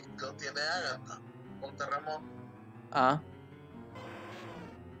 Aparentemente sí, lo tiene Agatha. Un terremoto. Ah.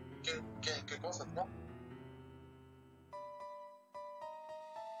 ¿Qué cosas, no?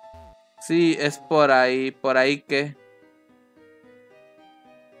 Sí, es por ahí. ¿Por ahí qué?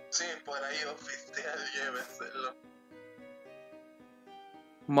 Sí, por ahí oficial, lléveselo.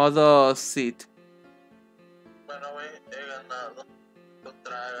 Modo Seed. Bueno, he ganado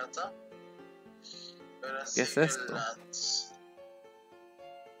contra Agatha. Pero ¿Qué es esto?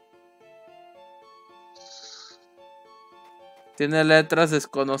 Tiene letras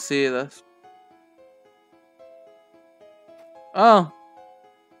desconocidas. ¡Oh!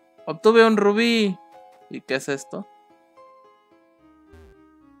 Obtuve un rubí. ¿Y qué es esto?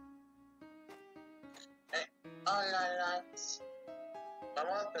 Hola,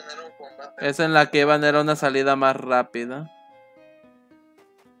 vamos a tener un combate. Es en la que iban era una salida más rápida.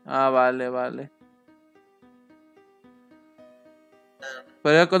 Ah, vale.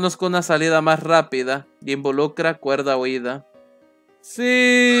 Pero yo conozco una salida más rápida y involucra cuerda huida.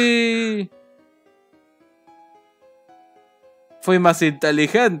 Sí. Fui más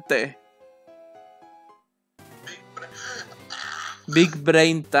inteligente. Big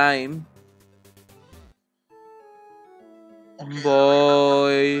Brain Time.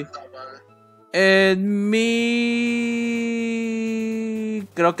 Voy. En mi...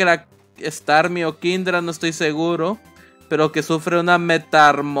 Creo que era Starmie o Kindra, no estoy seguro. Pero que sufre una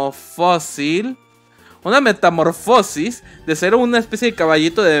metamorfosis. Una metamorfosis de ser una especie de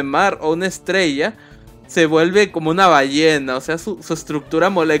caballito de mar o una estrella. Se vuelve como una ballena. O sea, su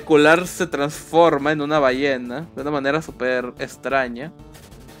estructura molecular se transforma en una ballena. De una manera súper extraña.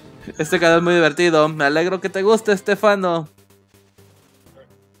 Este canal es muy divertido. Me alegro que te guste, Estefano.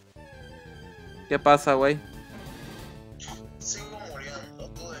 ¿Qué pasa, güey? Sigo muriendo,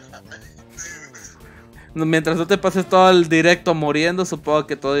 tú déjame. Mientras no te pases todo el directo muriendo, supongo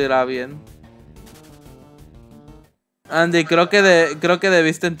que todo irá bien. Andy, creo que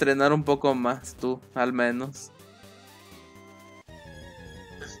debiste entrenar un poco más, tú, al menos.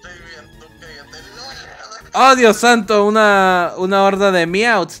 Estoy bien, tú cállate. ¡Oh, Dios santo! Una horda de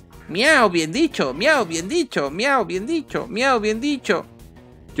miauts. Miau, bien dicho, miau, bien dicho, miau, bien dicho, miau, bien dicho.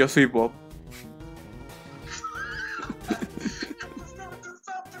 Yo soy Bob.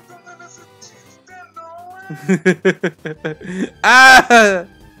 ¡Ah!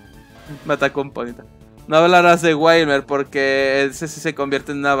 Me atacó un ponita. No hablarás de Weimer porque ese sí se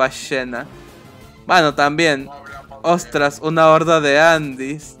convierte en una ballena. Bueno, también. Ostras, una horda de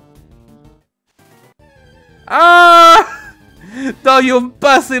Andis. ¡Ah! Doy un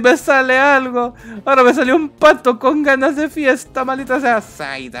paso y me sale algo. Ahora me salió un pato con ganas de fiesta, maldita sea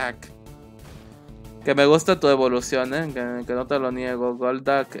Psyduck. Que me gusta tu evolución, que no te lo niego.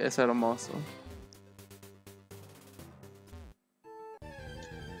 Golduck es hermoso.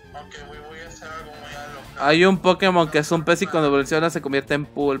 Voy a hacer algo muy alocado. Hay un Pokémon que es un pez y cuando evoluciona se convierte en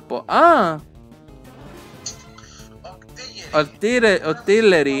pulpo. ¡Ah!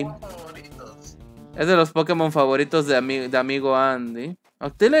 Octillery. Es de los Pokémon favoritos de amigo Andy.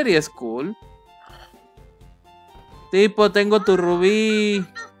 Octillery es cool. Tipo, tengo tu rubí.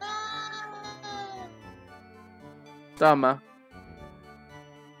 Toma.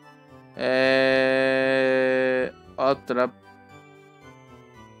 Otra.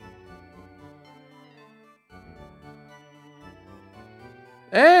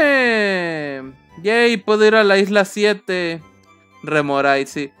 Yay, puedo ir a la isla 7. Remorai,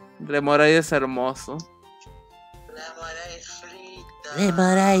 sí. Remorai es hermoso.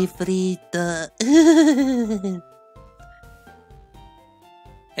 Remorai frito.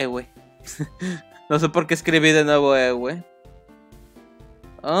 Güey. No sé por qué escribí de nuevo güey.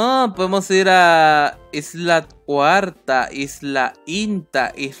 Oh, podemos ir a Isla Cuarta, Isla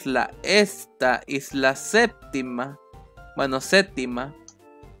Inta, Isla Esta, Isla Séptima. Bueno, séptima.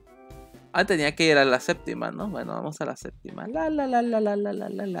 Ah, tenía que ir a la séptima, ¿no? Bueno, vamos a la séptima. La.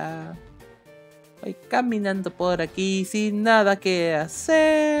 Voy caminando por aquí sin nada que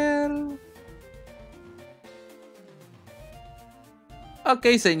hacer. Ok,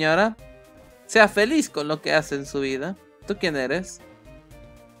 señora. Sea feliz con lo que hace en su vida. ¿Tú quién eres?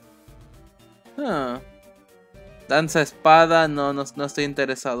 Danza espada. No estoy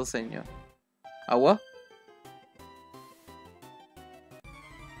interesado, señor. ¿Agua?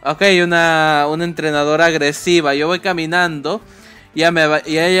 Ok, una entrenadora agresiva. Yo voy caminando y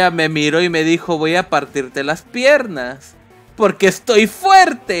ella me miró y me dijo: voy a partirte las piernas porque estoy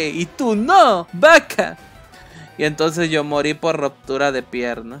fuerte y tú no, vaca. Y entonces yo morí por ruptura de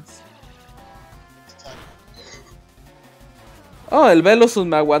piernas. Oh, el Velosun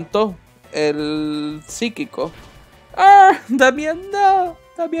me aguantó. El psíquico. ¡Ah! Damián no.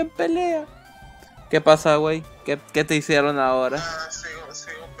 Damián pelea. ¿Qué pasa, güey? ¿Qué te hicieron ahora? Sigo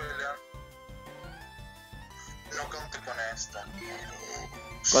peleando. No conté con esto.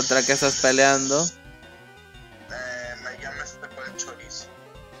 ¿Contra qué estás peleando? Me llama por el chorizo.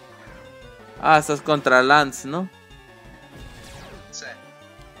 Ah, estás contra Lance, ¿no? Sí.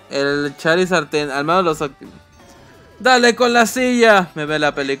 El Charizard, al menos los... ¡Dale con la silla! Me ve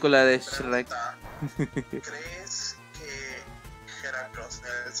la película de Shrek. ¿Crees que Heracross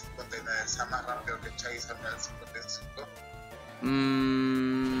en el 59 sea más rápido que Charizard en el 55?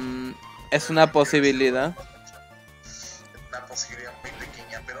 Es una posibilidad. Es una posibilidad muy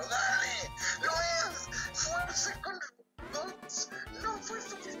pequeña, pero dale, lo es. Fuerza con los bots. No fue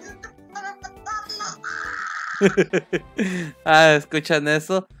suficiente para matarlo. Ah, ¿escuchan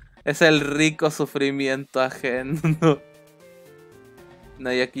eso? Es el rico sufrimiento ajeno.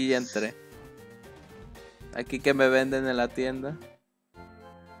 No, y aquí ya entré. Aquí que me venden en la tienda.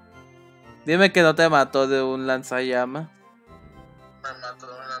 Dime que no te mató de un lanzallamas.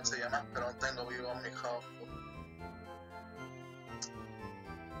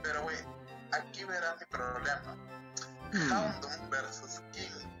 verás mi problema. Kanto versus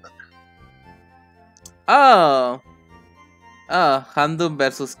Kindra. Handum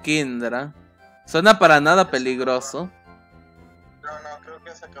versus Kindra. Suena para nada peligroso. No, creo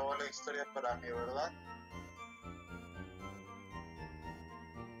que se acabó la historia para mí, ¿verdad?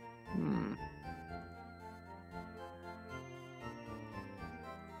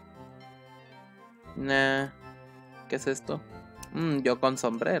 Nah. ¿Qué es esto? Yo con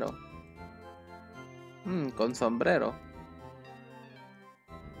sombrero. Con sombrero.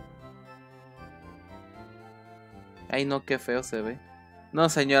 Ay, no, qué feo se ve. No,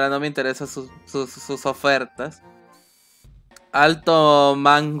 señora, no me interesan sus ofertas. Alto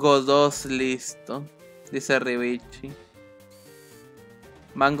mango 2, listo. Dice Ribichi.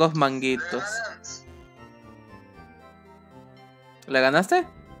 Mangos manguitos. ¿Le ganaste?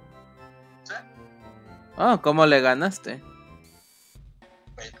 Sí. Oh, ¿cómo le ganaste?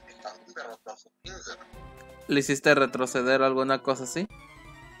 ¿Le hiciste retroceder o alguna cosa así?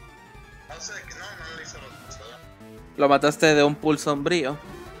 No sé, no le hice retroceder. ¿Lo mataste de un pulso sombrío?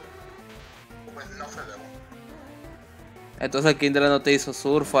 Pues no fue de uno. Entonces Kindra no te hizo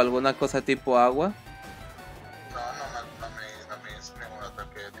surf o alguna cosa tipo agua. No me hizo ningún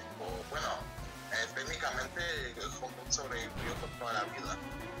ataque tipo. Bueno, técnicamente Homebook sobrevivió por toda la vida.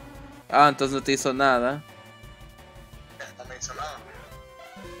 Ah, entonces no te hizo nada. No me hizo nada.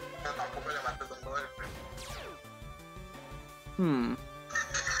 Pero tampoco le maté tanto golpe.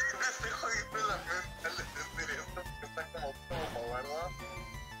 Estoy jodiendo la mente al decir esto porque está como, ¿verdad?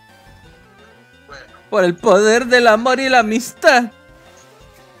 Bueno. Por el poder del amor y la amistad.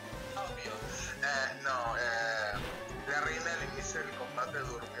 Obvio. La reina al inicio del combate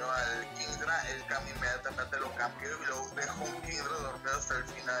durmió al Kindra, el Kami inmediatamente lo cambió y lo dejó un Kindra dormido hasta el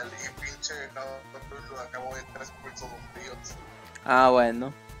final. Y pinche lo acabó de 3 pulsos sombríos. Ah,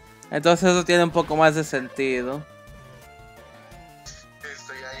 bueno. Entonces eso tiene un poco más de sentido.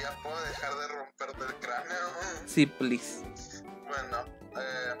 Listo, ya puedo dejar de romperte el cráneo. Sí, please. Bueno,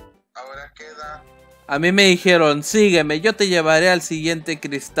 ahora queda... A mí me dijeron, sígueme, yo te llevaré al siguiente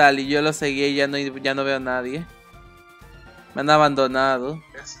cristal. Y yo lo seguí y ya no veo a nadie. Me han abandonado. Lo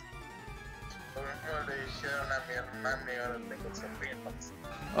mismo le dijeron a mi hermana y ahora tengo sobrinos.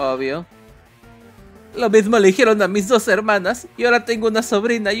 Obvio. Lo mismo le dijeron a mis 2 hermanas. Y ahora tengo una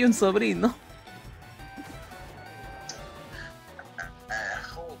sobrina y un sobrino.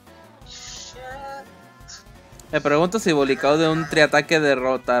 Me pregunto si Bolicao de un triataque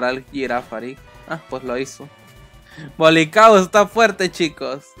derrotará al Girafari. Ah, pues lo hizo. Bolicao está fuerte,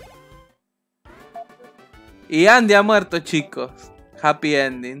 chicos. Y Andy ha muerto, chicos. Happy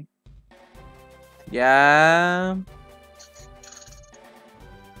ending. Ya.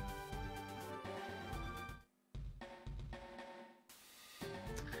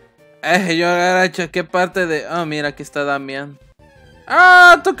 Yo agacho, ¿qué parte de...? Ah, mira, aquí está Damián.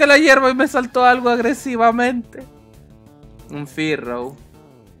 Ah, toqué la hierba y me saltó algo agresivamente. Un Firrow.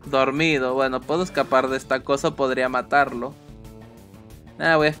 Dormido. Bueno, puedo escapar de esta cosa, podría matarlo.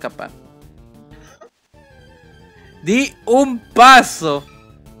 Nada, voy a escapar. Di un paso.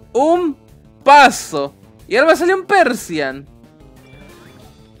 Un paso. Y ahora me salió un Persian.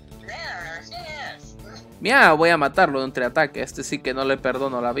 Mira, voy a matarlo de un triataque. Este sí que no le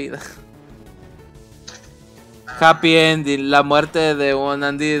perdono la vida. Happy ending. La muerte de un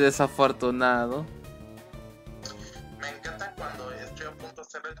Andy desafortunado. Me encanta cuando estoy a punto de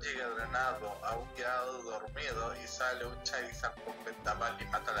ser el gigadrenado, aún quedado dormido y sale un Charizard con vendaval y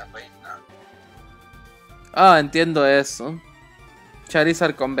mata a la reina. Ah, entiendo eso.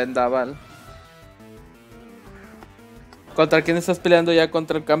 Charizard con vendaval. ¿Contra quién estás peleando ya?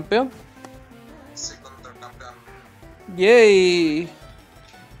 ¿Contra el campeón? Sí, contra el campeón. Yay.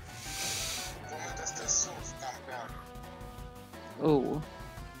 ¿Cómo este subcampeón? Oh,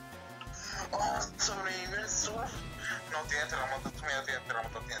 sobrevive el surf. No tiene terremoto, esto mira, tiene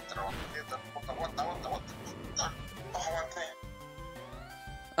terremoto. Aguanta. Aguante.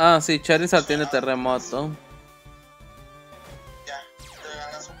 Ah, sí, Charizard tiene terremoto. Ya, le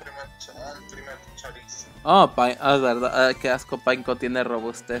gana su primer Charizard. Oh, es verdad. Qué asco, Painco tiene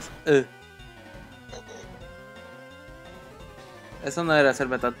robustez. Eso no debe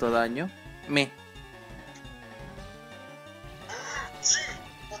hacerme tanto daño. Sí,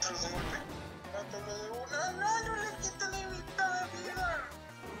 mátalo de golpe. Mátalo de una. No le quita ni mitad de vida.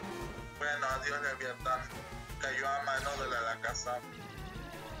 Bueno, adiós, Leviatán. Cayó a mano de la casa.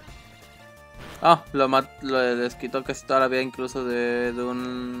 Ah, lo desquitó casi toda la vida, incluso de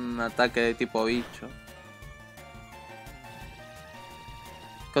un ataque de tipo bicho.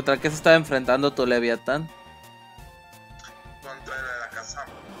 ¿Contra qué se estaba enfrentando tu Leviatán? Contra la casa.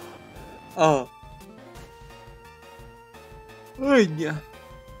 Oh, Uy, ya.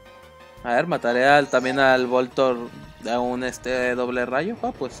 A ver, mataré también al Voltor de un doble rayo.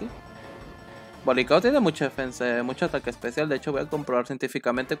 Ah, pues sí. Bolicao tiene mucha defensa, mucho ataque especial. De hecho, voy a comprobar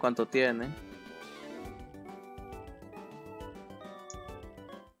científicamente cuánto tiene.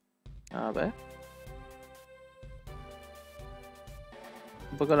 A ver.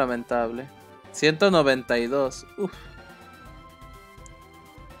 Un poco lamentable. 192. Uf.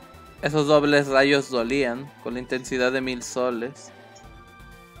 Esos dobles rayos dolían con la intensidad de 1000 soles.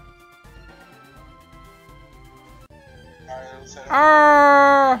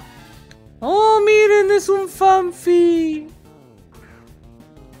 ¡Ah! ¡Oh, miren! Es un fanfi.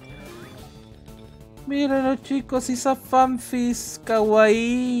 Mírenlo, chicos, esa fanfis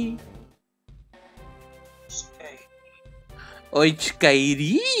kawaii.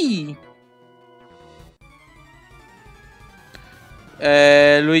 Oichikairi.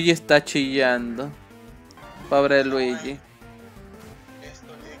 Luigi está chillando. Pobre Luigi.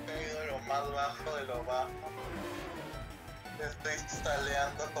 Estoy caído lo más bajo de lo bajo. Estoy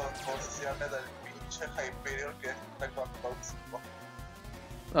instaleando contorsiones del pinche Hyperion que está con tóxico.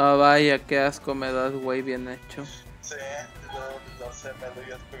 Ah, vaya, qué asco me das, güey, bien hecho. Sí, lo sé, me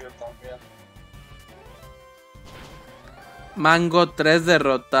doy asco yo también. Mango 3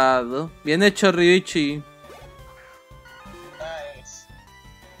 derrotado. Bien hecho, Ryuichi. Nice.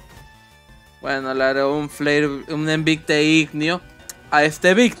 Bueno, le haré un flare, un Invicte Ignio a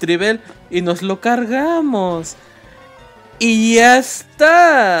este Victreebel y nos lo cargamos. Y ya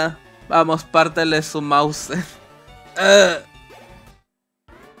está. Vamos, pártele su mouse.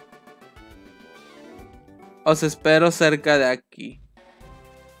 Os espero cerca de aquí.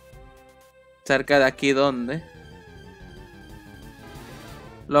 ¿Cerca de aquí dónde?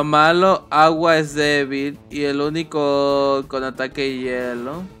 Lo malo, agua es débil y el único con ataque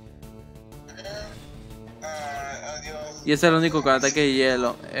hielo. Adiós. Y es el único con ataque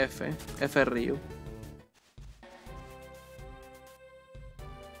hielo. F Ryu.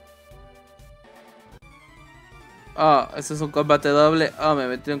 Oh, ese es un combate doble. Oh, me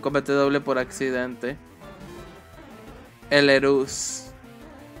metí en un combate doble por accidente. El Erus.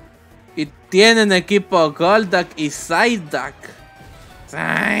 Y tienen equipo Goldak y Psyduck.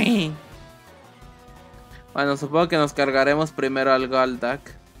 ¡Ay! Bueno, supongo que nos cargaremos primero al Goldak.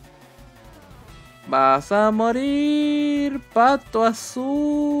 Vas a morir, pato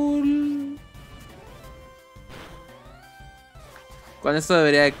azul. Con esto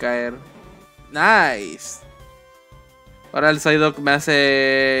debería de caer. Nice. Ahora el Psyduck me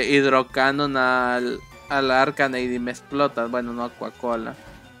hace hidrocanon al Arcanade y me explota. Bueno, no Aquacola.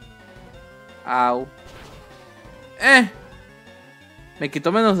 Au. Me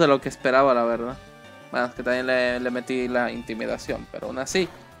quitó menos de lo que esperaba, la verdad. Bueno, es que también le metí la intimidación, pero aún así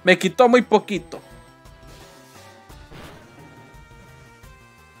me quitó muy poquito.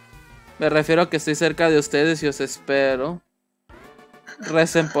 Me refiero a que estoy cerca de ustedes y os espero.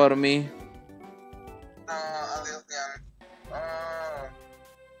 Recen por mí. No, adiós, Dian.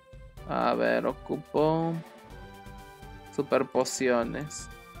 A ver, ocupo super pociones.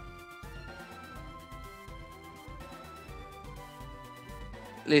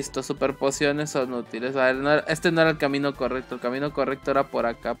 Listo, super pociones son útiles. A ver, este no era el camino correcto. El camino correcto era por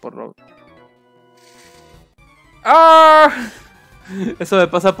acá, por Rojo. ¡Ah! Eso me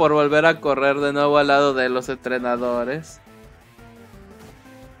pasa por volver a correr de nuevo al lado de los entrenadores.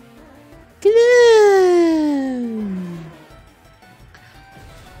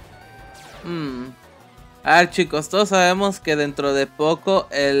 A ver, chicos, todos sabemos que dentro de poco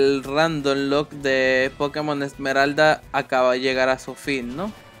el random lock de Pokémon Esmeralda acaba de llegar a su fin,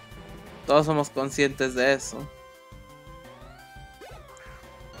 ¿no? Todos somos conscientes de eso.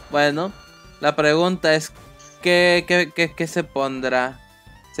 Bueno, la pregunta es ¿qué se pondrá?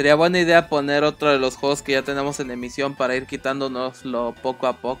 ¿Sería buena idea poner otro de los juegos que ya tenemos en emisión para ir quitándonoslo poco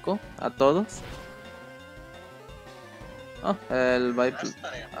a poco a todos? Oh, el Vibe.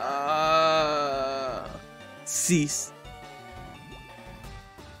 Sí.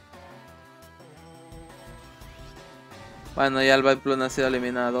 Bueno, ya el Vibe ha sido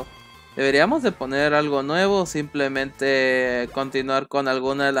eliminado. ¿Deberíamos de poner algo nuevo o simplemente continuar con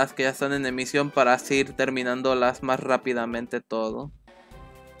alguna de las que ya están en emisión para así ir terminándolas más rápidamente todo?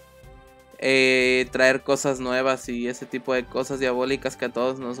 Traer cosas nuevas y ese tipo de cosas diabólicas que a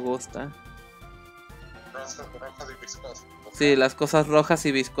todos nos gusta. Rojas y viscosas. Sí, las cosas rojas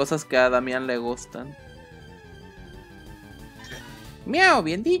y viscosas que a Damián le gustan. Miau,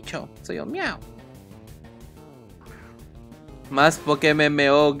 bien dicho. Soy un miau. Más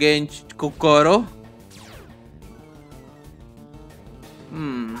PokeMMO Gench Kukoro.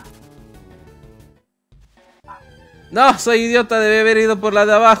 No, soy idiota, debe haber ido por la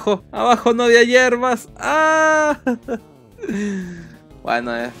de abajo. Abajo no había hierbas. ¡Ah!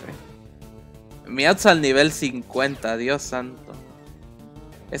 Bueno, F. Meowths al nivel 50, Dios santo.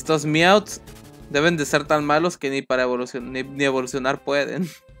 Estos Meowths deben de ser tan malos que ni para ni evolucionar pueden.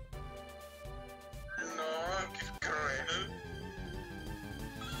 No, qué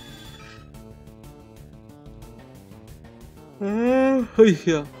cruel. Uy,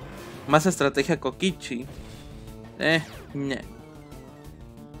 ya. Más estrategia Kokichi.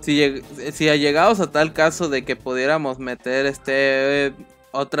 Si llegados a tal caso de que pudiéramos meter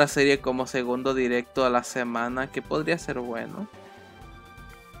otra serie como segundo directo a la semana, que podría ser bueno.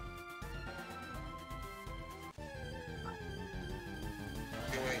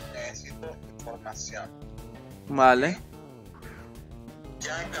 Necesito información. Vale.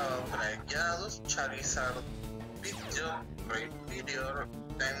 Ya han quedado traqueados, Charizard, Pidgeot, Rayquaza,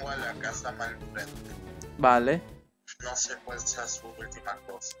 tengo a la casa mal frente. Vale. No sé cuál sea su última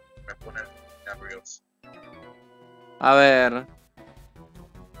cosa. Me pone nervioso. A ver.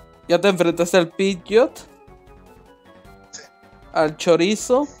 ¿Ya te enfrentaste al Pidgeot? Sí. ¿Al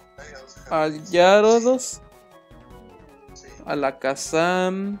Chorizo? ¿Al Gyarados? Sí. ¿A la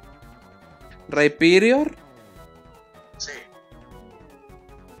Kazam? ¿Rayquaza? Sí.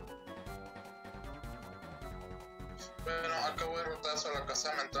 Bueno, acabo de rotar a la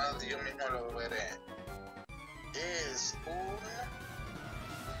casa mental y yo mismo lo veré. Es un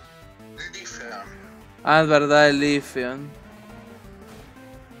Liga. Ah, es verdad, el Leafeon.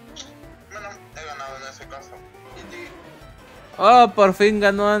 Bueno, he ganado en ese caso. Oh, por fin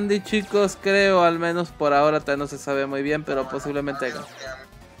ganó Andy, chicos, creo. Al menos por ahora todavía no se sabe muy bien, pero bueno, posiblemente gane.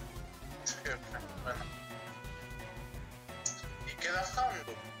 Bueno. Y queda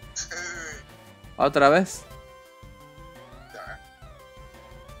Kanto. ¿Otra vez? Ya.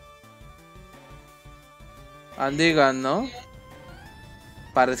 Andy ganó.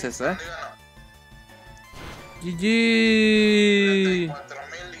 Parece ser. Andy ganó. GG. 34.000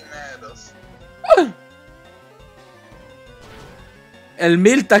 dineros. El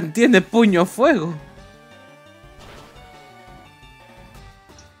Miltank tiene puño fuego.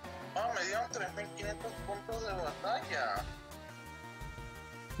 Oh, me dieron 3.500 puntos de batalla.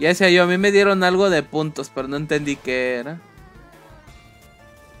 Ya decía yo, a mí me dieron algo de puntos, pero no entendí qué era.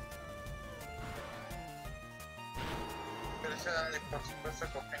 Pero ese Andy, por supuesto,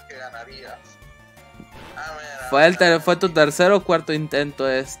 confía en que ganarías. A ver, Fue tu tercer o cuarto intento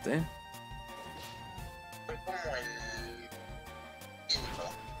este. Fue como el quinto.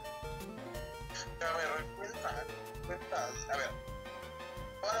 A ver, recuerdas. A ver.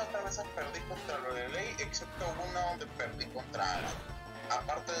 Todas las veces perdí contra Lorelei, excepto una donde perdí contra Alan.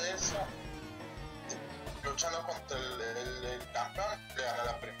 Aparte de eso, luchando contra el campeón, le gané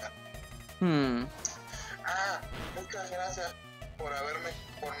la primera. Ah, muchas gracias por no haberme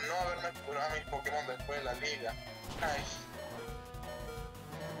curado mis Pokémon después de la liga. Ay.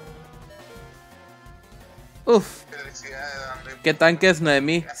 Uf. Felicidades, André. ¿Qué tanque es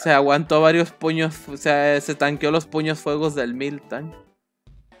Noemí? Se aguantó varios puños, o sea, se tanqueó los puños fuegos del Miltank.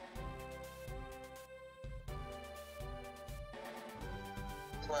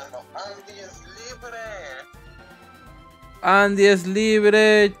 Bueno, Andy es libre. Andy es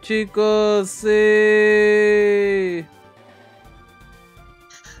libre, chicos, sí.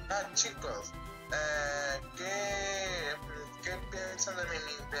 Ah, chicos, ¿qué piensan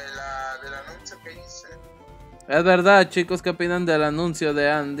del anuncio que hice? Es verdad, chicos, ¿qué opinan del anuncio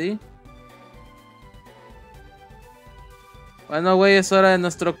de Andy? Bueno, güey, es hora de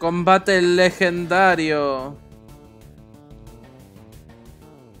nuestro combate legendario.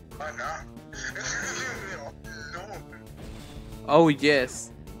 No. Oh,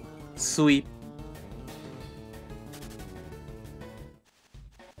 yes. Sweep.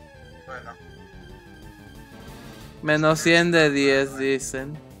 Bueno. Menos 100 de 10,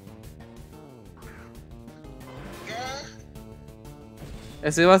 dicen.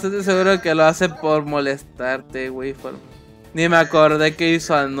 Estoy bastante seguro que lo hace por molestarte, güey. Ni me acordé que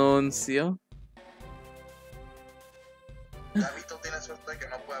hizo anuncio. Gabito tiene suerte de que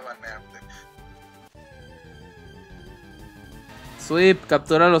no pueda banearte. Sweep,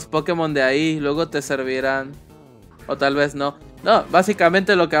 captura los Pokémon de ahí, luego te servirán. O tal vez no. No,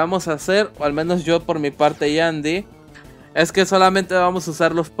 básicamente lo que vamos a hacer, o al menos yo por mi parte y Andy, es que solamente vamos a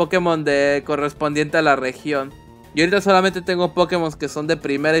usar los Pokémon correspondiente a la región. Yo ahorita solamente tengo Pokémon que son de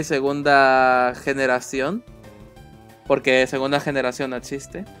primera y segunda generación. Porque segunda generación no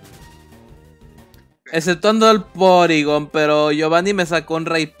existe. Exceptuando el Porygon, pero Giovanni me sacó un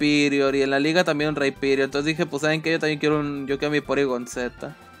Rayquaza y en la liga también un Rayquaza. Entonces dije, pues saben que yo también quiero mi Porygon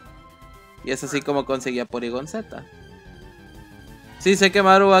Z. Y es así como conseguía Porygon Z. Sí, sé que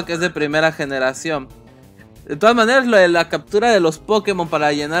Marowak es de primera generación. De todas maneras, lo de la captura de los Pokémon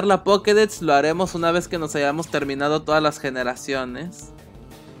para llenar la Pokédex lo haremos una vez que nos hayamos terminado todas las generaciones.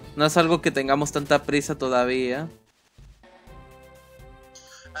 No es algo que tengamos tanta prisa todavía.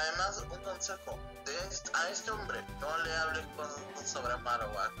 Además, un consejo a este hombre, no le hables sobre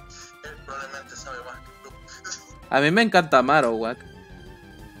Marowak. Él probablemente sabe más que tú. A mí me encanta Marowak.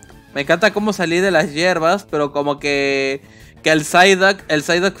 Me encanta cómo salí de las hierbas, pero como que el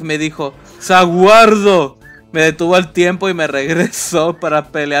Psyduck me dijo ¡Saguardo! Me detuvo al tiempo y me regresó para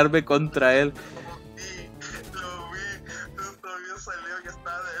pelearme contra él. Lo vi, todavía salió que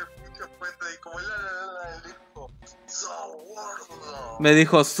estaba del pinche puente y como él dijo ¡Saguardo! Me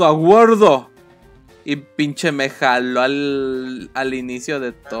dijo ¡Saguardo! Y pinche me jaló al inicio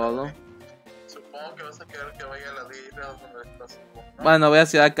de todo. Supongo que vas a querer que vaya a la Liga donde estás. Bueno, voy a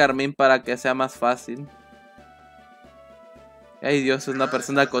Ciudad Carmín para que sea más fácil. Ay Dios, es una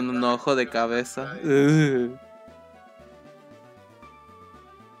persona con un ojo de cabeza.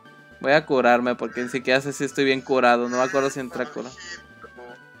 Voy a curarme porque ni siquiera sé si estoy bien curado. No me acuerdo si entré a curar.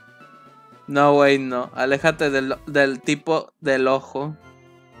 No, güey, no. Aléjate del tipo del ojo.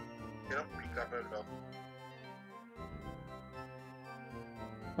 Quiero picarle el ojo.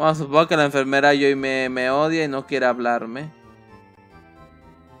 Bueno, supongo que la enfermera Joy me odia y no quiere hablarme.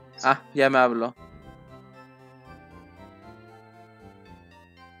 Ah, ya me habló.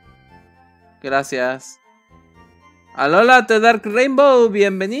 Gracias. Alola, The Dark Rainbow,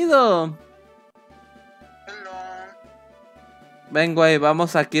 bienvenido. Hello. Ven, güey,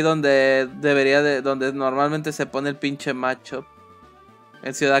 vamos aquí donde donde normalmente se pone el pinche matchup.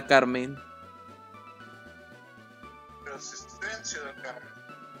 En Ciudad Carmín. Pero si estoy en Ciudad Carmen.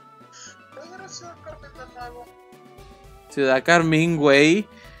 ¿Puedo ir a Ciudad Carmen de nuevo? Ciudad Carmín, güey.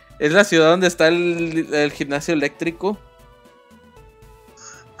 Es la ciudad donde está el gimnasio eléctrico.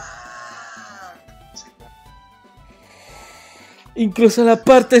 Incluso la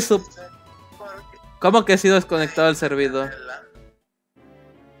parte ¿Cómo que ha sido desconectado el servidor?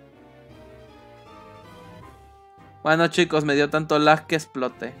 Bueno, chicos, me dio tanto lag que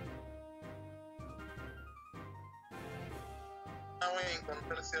exploté. Voy a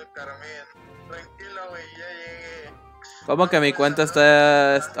encontrar Ciudad Carmen. Tranquilo, güey, ya llegué. ¿Cómo que mi cuenta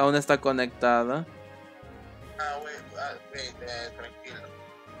aún está conectada? Güey, tranquilo.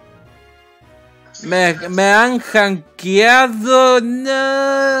 Me han hackeado,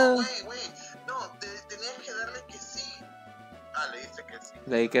 no. Güey, no, tenías que darle que sí. Le dice que sí.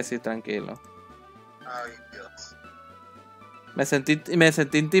 Leí que sí, tranquilo. Ay, Dios. Me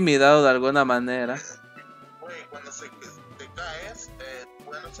sentí intimidado de alguna manera. Güey, cuando te caes,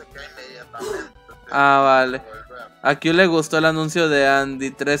 bueno, se cae inmediatamente. Vale. A Q le gustó el anuncio de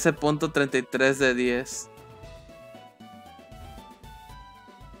Andy, 13.33 de 10.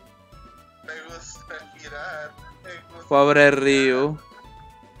 Me gusta girar. Pobre Ryu.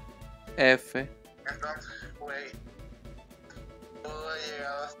 F. Entonces, güey, todo ha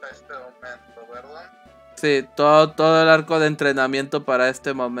llegado hasta este momento, ¿verdad? Sí, todo el arco de entrenamiento para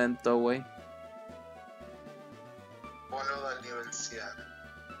este momento, güey. Ponlo al nivel 100.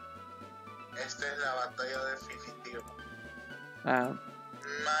 Esta es la batalla definitiva.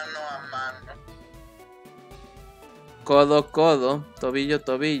 Mano a mano. Codo, codo. Tobillo,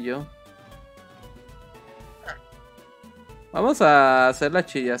 tobillo. Vamos a hacer la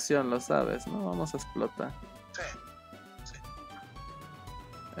chillación, lo sabes, ¿no? Vamos a explotar. Sí.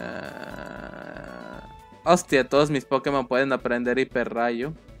 Hostia, todos mis Pokémon pueden aprender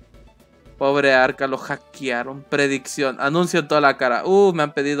hiperrayo. Pobre Arca, lo hackearon. Predicción, anuncio en toda la cara. Me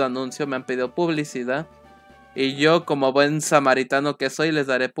han pedido anuncio, me han pedido publicidad. Y yo, como buen samaritano que soy, les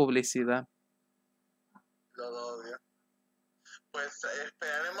daré publicidad. Lo odio. Pues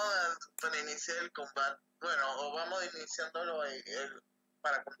esperaremos para iniciar el combate. Bueno, o vamos iniciándolo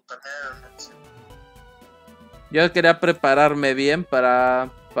para terminar el anuncio. Yo quería prepararme bien para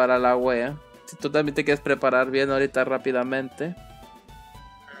la wea. Si tú también te quieres preparar bien ahorita rápidamente.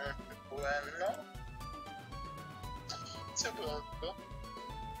 Bueno. Segundo.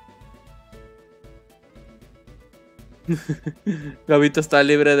 Gabito está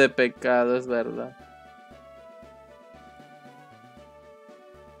libre de pecado, es verdad.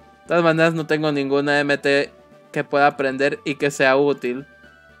 De todas maneras no tengo ninguna MT que pueda aprender y que sea útil.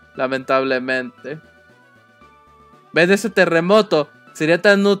 Lamentablemente. ¿Ven ese terremoto? Sería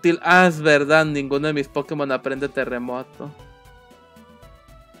tan útil. Es verdad, ninguno de mis Pokémon aprende terremoto.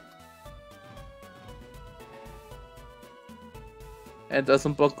 Entonces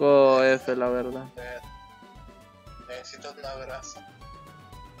un poco F, la verdad. Necesito un abrazo.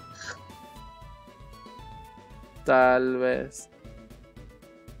 Tal vez.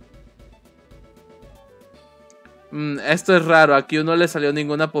 Esto es raro, aquí no le salió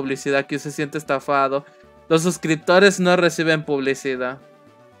ninguna publicidad, aquí se siente estafado. Los suscriptores no reciben publicidad.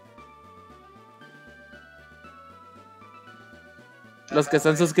 Los que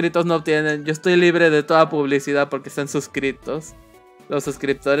están suscritos no obtienen. Yo estoy libre de toda publicidad porque están suscritos. Los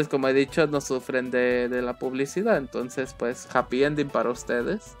suscriptores, como he dicho, no sufren de la publicidad. Entonces, pues, happy ending para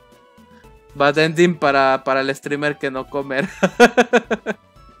ustedes. Bad ending para el streamer que no comer.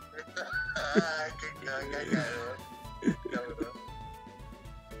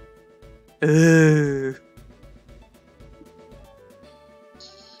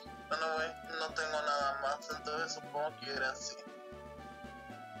 Bueno, güey, no tengo nada más, entonces supongo que era así.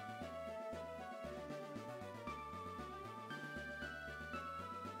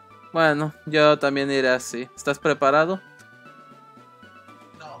 Bueno, yo también iré así. ¿Estás preparado?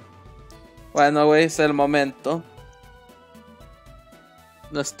 No. Bueno, güey, es el momento.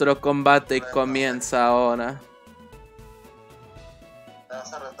 Nuestro combate comienza ahora. ¿Me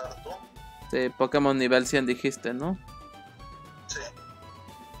vas a retar tú? Sí, Pokémon nivel 100 dijiste, ¿no? Sí.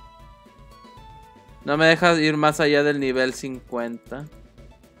 No me dejas ir más allá del nivel 50.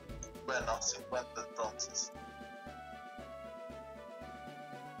 Bueno, 50 entonces.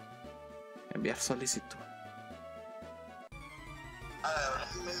 Enviar solicitud. A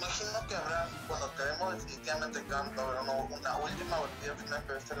ver, me imagino que habrá, cuando queremos definitivamente Kanto, habrá una última partida final,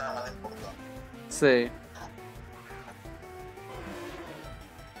 pero esta es la más importante. Sí.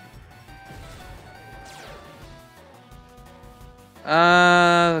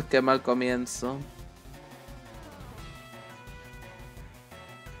 Ah, qué mal comienzo.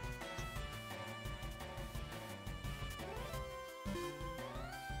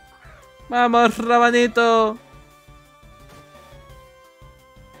 Vamos, rabanito.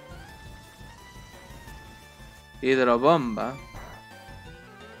 Hidrobomba.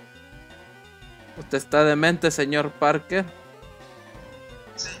 ¿Usted está demente, señor Parker?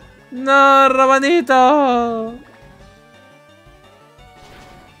 Sí. ¡No, rabanito!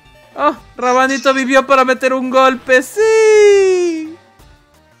 ¡Oh! Rabanito vivió para meter un golpe. ¡Sí!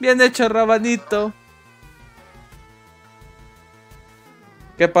 Bien hecho, Rabanito.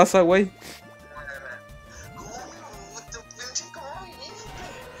 ¿Qué pasa, güey?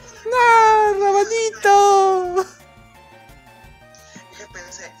 ¡No, Rabanito! Y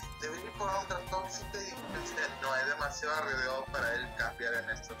pensé, debería ir por un tóxico y pensé, no es demasiado arriesgado para él cambiar en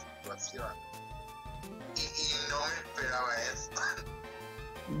esta situación. Y no me esperaba esto.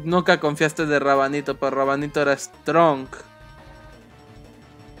 Nunca confiaste de Rabanito, pero Rabanito era strong.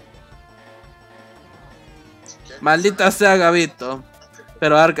 Maldita sea, Gabito.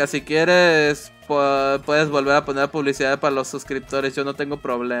 Pero Arca, si quieres, puedes volver a poner publicidad para los suscriptores. Yo no tengo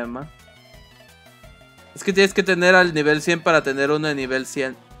problema. Es que tienes que tener al nivel 100 para tener uno de nivel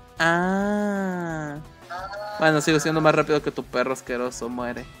 100. Ah. Bueno, sigo siendo más rápido que tu perro asqueroso.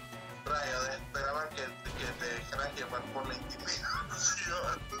 Muere. Rayo, esperaba que te dejaran llevar por la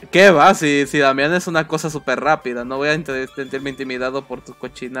intimidación. ¿Qué va? Si Damián es una cosa súper rápida. No voy a sentirme intimidado por tus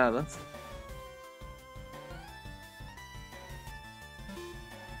cochinadas.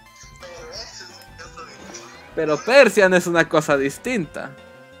 Pero Persian es una cosa distinta.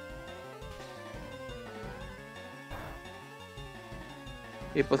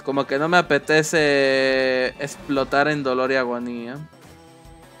 Y pues como que no me apetece explotar en dolor y agonía.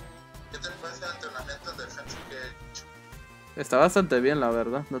 ¿Qué te parece el entrenamiento de defensa que he hecho? Está bastante bien, la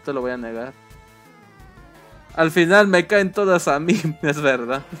verdad. No te lo voy a negar. Al final me caen todas a mí, es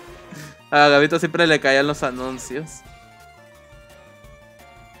verdad. A Gabito siempre le caían los anuncios.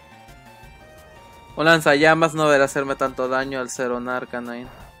 Un lanzallamas no deberá hacerme tanto daño al ser un Arcanine.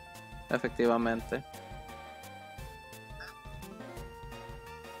 Efectivamente.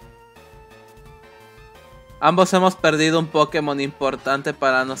 Ambos hemos perdido un Pokémon importante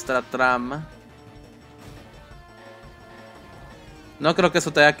para nuestra trama. No creo que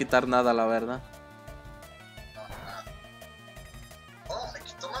eso te vaya a quitar nada, la verdad. Oh, me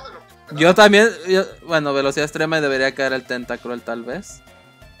quitó más de lo que esperaba. Yo también... bueno, velocidad extrema y debería caer el Tentacruel tal vez.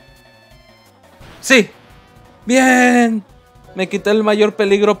 ¡Sí! ¡Bien! Me quité el mayor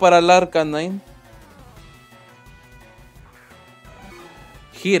peligro para el Arcanine.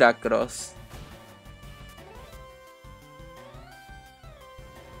 Heracross.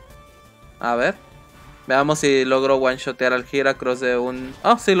 A ver. Veamos si logro one-shotear al Heracross de un...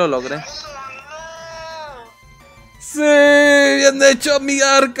 Oh, sí lo logré. ¡Sí! ¡Bien hecho, mi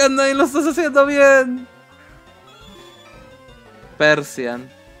Arcanine! ¡Lo estás haciendo bien!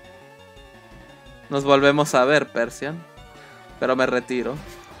 Persian. Nos volvemos a ver, Persian. Pero me retiro.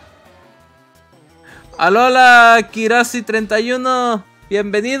 ¡Alola! Kirasi31.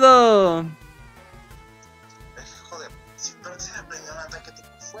 ¡Bienvenido!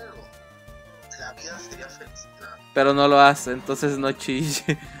 pero no lo hace, entonces no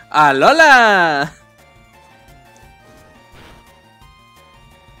chille. ¡Alola!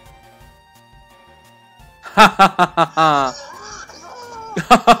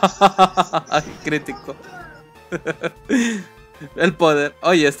 Crítico. El poder.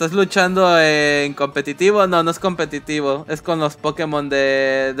 Oye, ¿estás luchando en competitivo? No, no es competitivo. Es con los Pokémon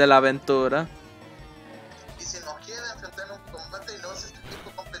de la aventura. Y si nos quieren enfrentar en un combate y no es este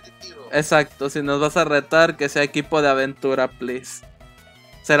tipo competitivo. Exacto, si nos vas a retar, que sea equipo de aventura, please.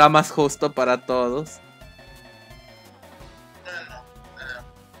 Será más justo para todos. Bueno,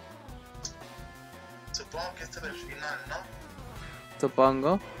 supongo que este es el final, ¿no?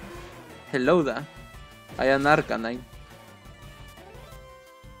 Supongo. Hello da. Hay un Arcanine.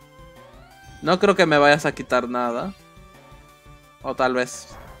 No creo que me vayas a quitar nada. O tal vez.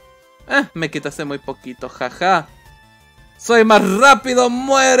 Me quitaste muy poquito, jaja. ¡Soy más rápido!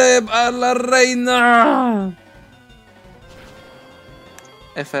 ¡Muere a la reina!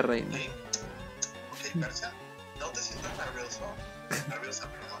 F reina. Ok, Persia, no te sientas nervioso. Nerviosa,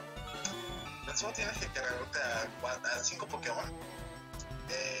 perdón. Solo tienes que cargarte a 5 Pokémon.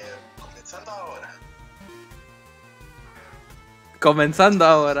 Comenzando ahora. Comenzando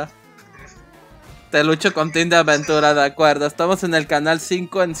ahora. Te lucho con Team de Aventura, de acuerdo. Estamos en el canal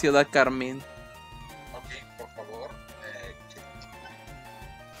 5 en Ciudad Carmín. Ok, por favor.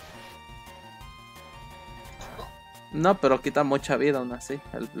 No, pero quita mucha vida aún así,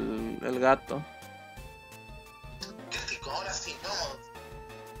 el gato. Crítico, ahora sí, vamos.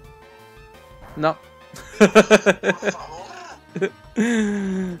 No. Por favor.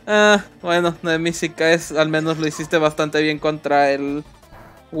 Bueno, Noemi, si caes, al menos lo hiciste bastante bien contra el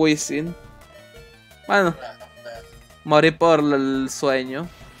Wisin. Bueno, morí por el sueño.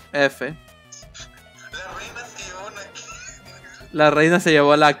 F. La reina se llevó una kill. La reina se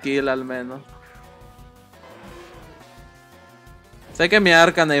llevó la kill al menos. Sé que mi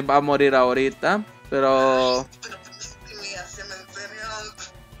Arcanine va a morir ahorita, pero...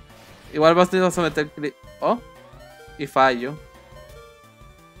 Igual vas a meter... Oh, y fallo.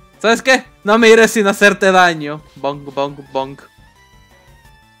 ¿Sabes qué? No me iré sin hacerte daño. Bonk, bonk, bonk.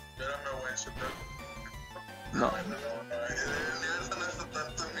 Yo no me voy a chutar. No. El universo no está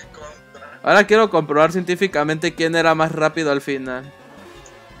tanto en mi contra. Ahora quiero comprobar científicamente quién era más rápido al final.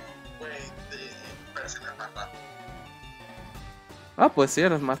 Güey, parece la más rápido. Ah, pues sí,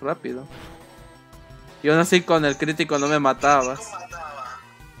 eres más rápido. Y aún así con el crítico no me matabas. No mataba.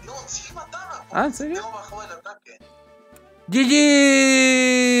 No, sí mataba. Ah, ¿en serio? No bajó el ataque. ¡GG!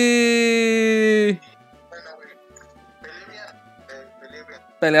 Bueno, güey. Peleé bien.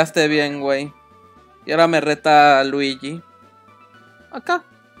 Peleaste bien, güey. Y ahora me reta Luigi. Acá.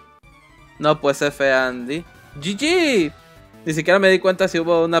 No, pues F Andy. ¡GG! Ni siquiera me di cuenta si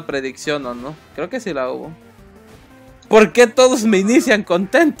hubo una predicción o no. Creo que sí la hubo. ¿Por qué todos me inician con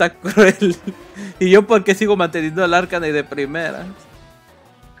Tentacruel? Y yo porque sigo manteniendo el Arcanine de primera.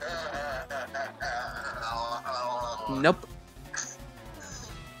 Nope.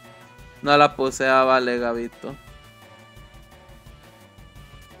 No la puse, vale, Gabito.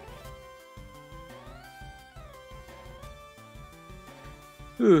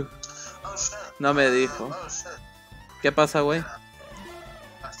 No me dijo. ¿Qué pasa, güey?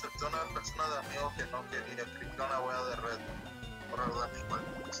 Acepté una persona de amigo que no quería. Cliqué una wea de red. Por orden igual.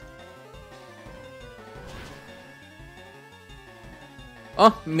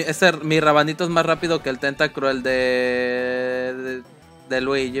 Oh, mi rabanito es más rápido que el Tentacruel de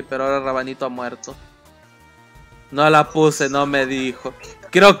Luigi, pero ahora Rabanito ha muerto. No la puse, no me dijo.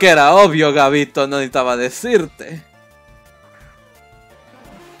 Creo que era obvio, Gabito, no necesitaba decirte.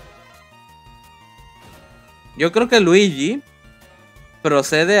 Yo creo que Luigi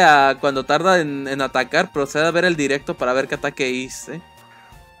procede a, cuando tarda en atacar, procede a ver el directo para ver qué ataque hice.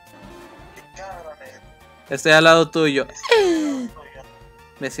 Estoy al lado tuyo.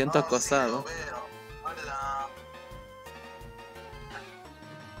 Me siento acosado.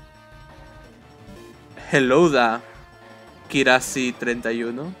 Hello da Kirasi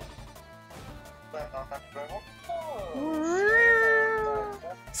 31.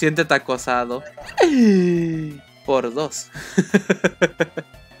 Siéntete acosado. Por 2.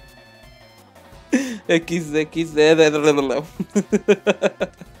 XD.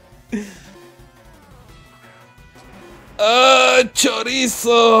 ¡Ah,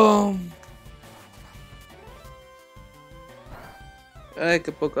 chorizo! Ay,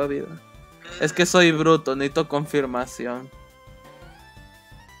 qué poca vida. Es que soy bruto, necesito confirmación.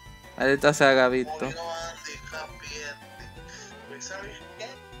 Ahorita sea Gabito. ¿Sabes qué?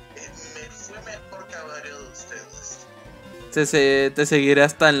 Me fue mejor que a varios de ustedes. Te seguiré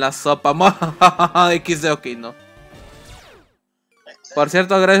hasta en la sopa. XD, ok, no. Por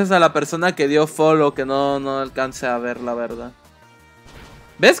cierto, gracias a la persona que dio follow, que no alcancé a ver, la verdad.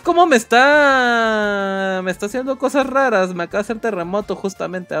 ¿Ves cómo me está haciendo cosas raras? Me acaba de hacer terremoto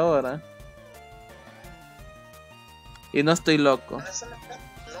justamente ahora. Y no estoy loco. Honestamente,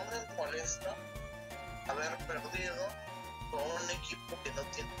 no me molesta haber perdido con un equipo que no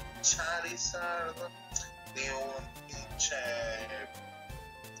tiene Charizard ni un pinche,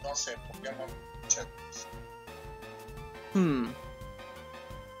 no sé, Pokémon chetos.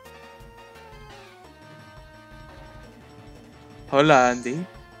 Hola, Andy.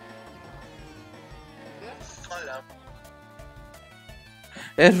 Hola.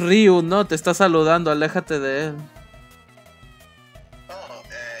 Es Ryu, no, te está saludando, aléjate de él.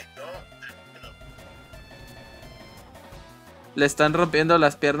 Le están rompiendo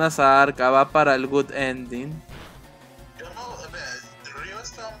las piernas a Arca, va para el good ending. Yo no, Ryu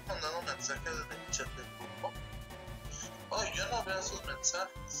estaba mandando mensajes en el chat del grupo. Oh, yo no veo sus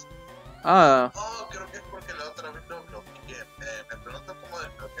mensajes. Ah. Oh, creo que es porque la otra vez lo bloqueé. Me pregunto cómo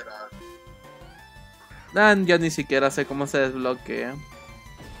desbloquear algo. Yo ni siquiera sé cómo se desbloquea.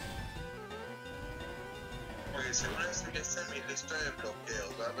 Porque seguro es que está en mi lista de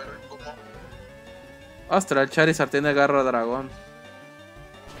bloqueos. A ver cómo. Ostras, el Charizard tiene garra dragón.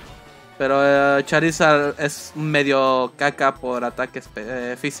 Pero Charizard es medio caca por ataque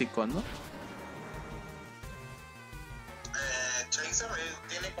físico, ¿no? Charizard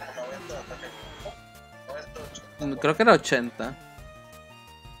tiene como 90 ataque físico. 90, 80. Creo que era 80.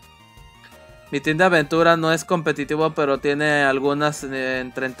 Mi team de aventura no es competitivo, pero tiene algunas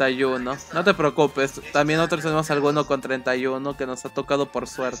en 31. No te preocupes, también nosotros tenemos alguno con 31 que nos ha tocado por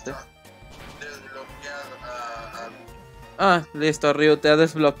suerte. Ah, listo, Ryu, te ha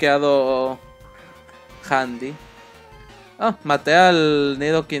desbloqueado Handy. Ah, maté al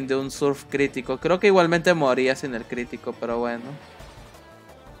Nidoking de un surf crítico. Creo que igualmente moría sin el crítico, pero bueno.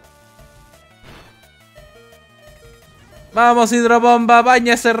 Vamos, hidrobomba,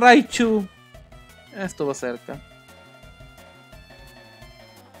 baña ese Raichu. Estuvo cerca.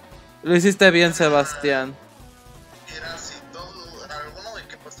 Lo hiciste bien, Sebastián. Era así, algunos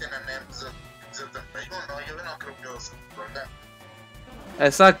equipos tienen M71, yo no creo que los problema.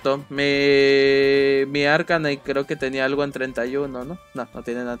 Exacto, mi Arcanine creo que tenía algo en 31, ¿no? No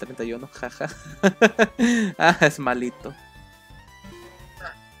tiene nada en 31, jaja. Ah, es malito.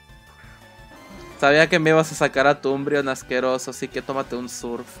 Sabía que me ibas a sacar a tu Umbreon asqueroso, así que tómate un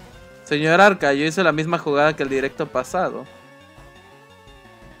surf. Señor Arca, yo hice la misma jugada que el directo pasado.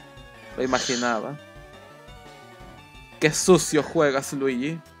 Lo imaginaba. Qué sucio juegas,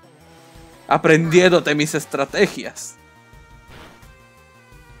 Luigi. Aprendiéndote mis estrategias.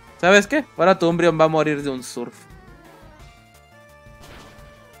 ¿Sabes qué? Ahora tu Umbreon va a morir de un surf.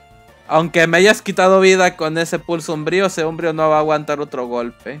 Aunque me hayas quitado vida con ese pulso umbrío, ese Umbreon no va a aguantar otro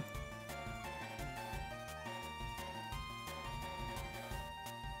golpe.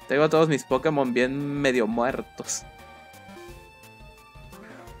 Tengo todos mis Pokémon bien medio muertos.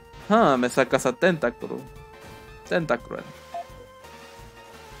 Ah, me sacas a Tentacruel.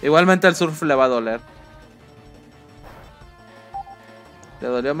 Igualmente el surf le va a doler. Le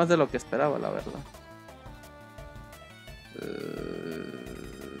dolió más de lo que esperaba, la verdad.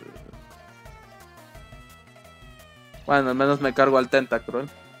 Bueno, al menos me cargo al Tentacruel.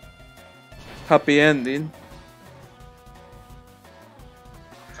 Happy ending.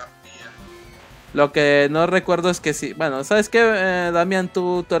 Lo que no recuerdo es que sí. Bueno, ¿sabes qué, Damián?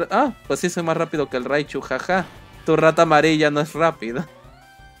 Ah, pues sí, soy más rápido que el Raichu, jaja. Tu rata amarilla no es rápida.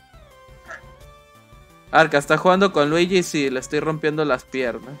 Arca está jugando con Luigi y sí, le estoy rompiendo las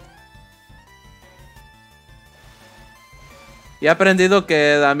piernas. Y he aprendido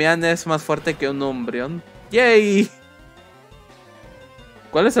que Damián es más fuerte que un Umbreon. ¡Yay!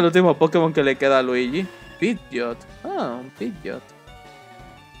 ¿Cuál es el último Pokémon que le queda a Luigi? Pidgeot. Ah, un Pidgeot.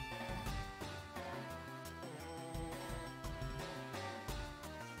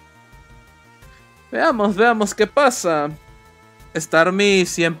 Veamos qué pasa. Starmie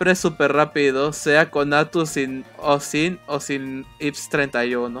siempre súper rápido, sea con Atu o sin Ips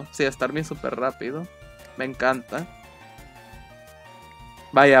 31. Sí, Starmie súper rápido. Me encanta.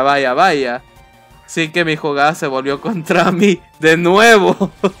 Vaya. Sí que mi jugada se volvió contra mí de nuevo.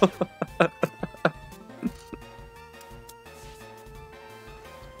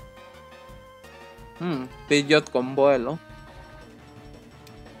 Pidgeot con vuelo.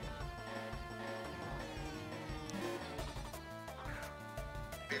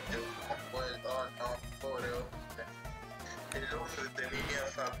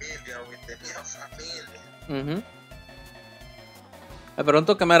 Me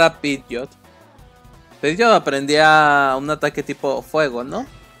pregunto qué me hará Pidgeot. Pues yo aprendía un ataque tipo fuego, ¿no?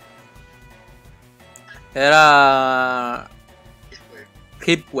 Era...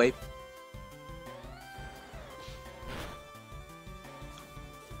 Hip Wave.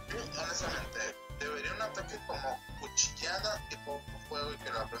 Honestamente, debería un ataque como cuchillada tipo fuego y que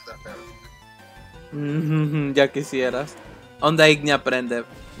lo aprenda a pegar. Ya quisieras. Onda Ignia aprende.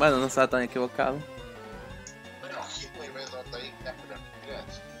 Bueno, no estaba tan equivocado. Bueno, Hitwave es otra Ignia, pero no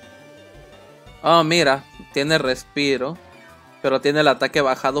creas. Oh, mira, tiene respiro. Pero tiene el ataque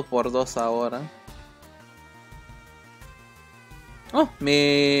bajado por 2 ahora. Oh,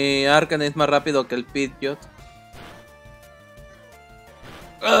 mi Arcane es más rápido que el Pidgeot.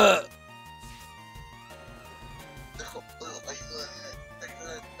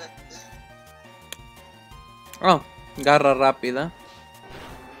 Oh, garra rápida.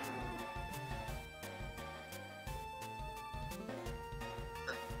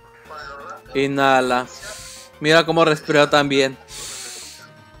 Inhala. Mira cómo respiró también.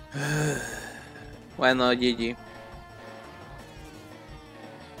 Bueno, GG.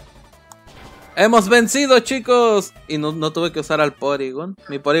 ¡Hemos vencido, chicos! Y no tuve que usar al Porygon.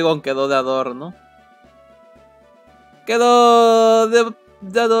 Mi Porygon quedó de adorno. Quedó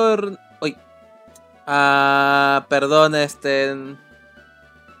de adorno. Uy. Perdón,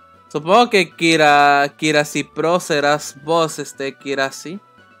 supongo que Kirasi Pro serás vos, Kirasi.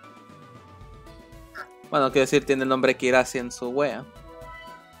 Bueno, quiero decir, tiene el nombre Kirasi en su wea.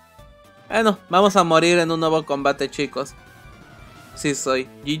 Bueno, vamos a morir en un nuevo combate, chicos. Sí soy.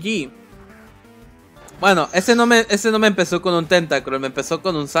 GG. Bueno, ese no me empezó con un Tentacruel, me empezó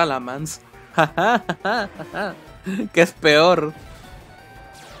con un Salamence. Que es peor.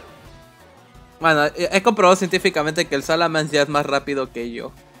 Bueno, he comprobado científicamente que el Salamence ya es más rápido que yo.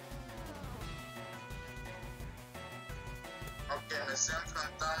 Ok, me estoy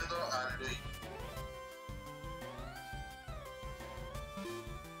enfrentando a Luis.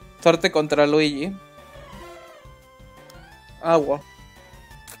 Suerte contra Luigi. Agua.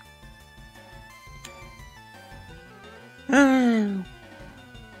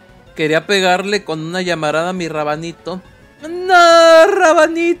 Quería pegarle con una llamarada a mi Rabanito. ¡No,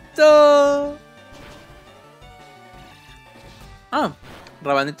 Rabanito!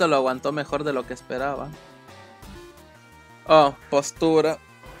 Rabanito lo aguantó mejor de lo que esperaba. Oh, postura.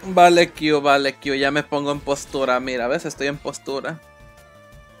 Vale Q, ya me pongo en postura. Mira, ¿ves? Estoy en postura.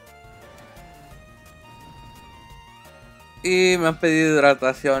 Y me han pedido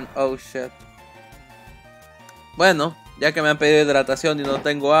hidratación. Oh, shit. Bueno, ya que me han pedido hidratación y no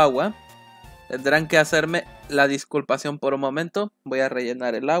tengo agua, tendrán que hacerme la disculpación por un momento. Voy a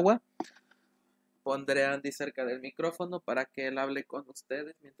rellenar el agua. Pondré a Andy cerca del micrófono para que él hable con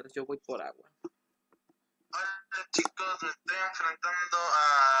ustedes mientras yo voy por agua. Hola chicos, me estoy enfrentando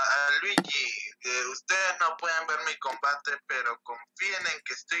a Luigi. Ustedes no pueden ver mi combate, pero confíen en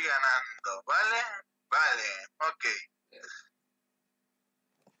que estoy ganando, ¿vale? Vale, ok.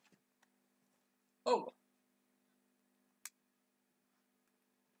 Oh.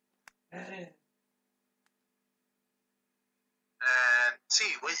 Sí,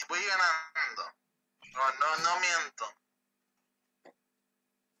 voy ganando. No miento.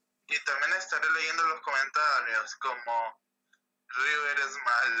 Y también estaré leyendo los comentarios como River es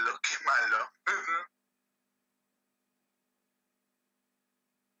malo, qué malo.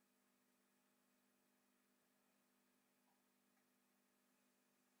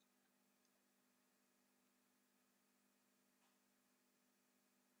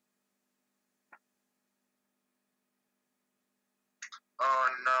 Oh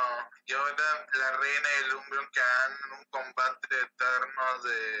no, y ahora la reina y el Umbreon que hagan un combate eterno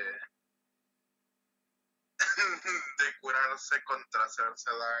de de curarse contra hacerse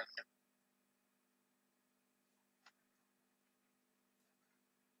daño.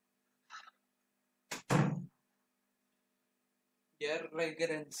 Ya he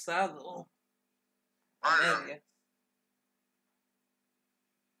regresado. Bueno,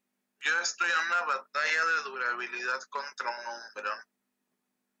 yo estoy en una batalla de durabilidad contra un Umbreon.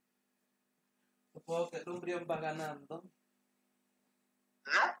 Supongo que el Umbreon va ganando.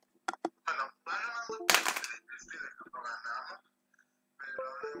 ¿No? Bueno, va ganando porque estoy dejando ganar. Pero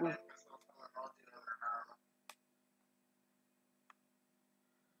luego empezó con la nota y no ganaba.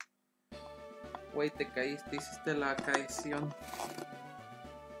 Güey, te caíste, hiciste la caición.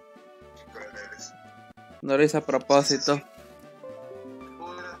 ¿Qué cruel eres? No lo hice a propósito. Sí.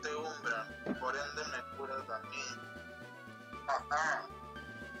 Cúrate, Umbreon. Por ende me curas a mí. Ajá.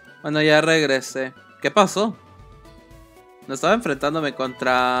 Bueno, ya regresé. ¿Qué pasó? No estaba enfrentándome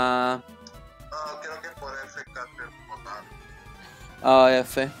contra... Oh, creo que por F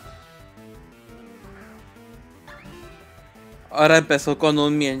F. Ahora empezó con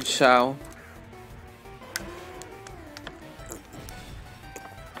un Mienshao.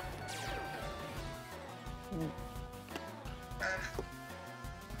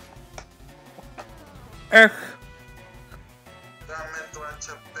 Dame tu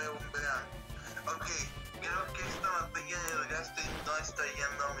HP, vean. Ok, creo que esta batalla de desgaste no está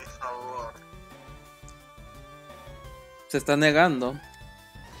yendo a mi favor. Se está negando. No,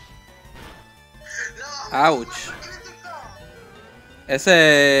 Ouch.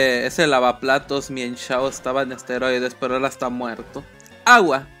 Ese lavaplatos Mienshao estaba en esteroides, pero ahora está muerto.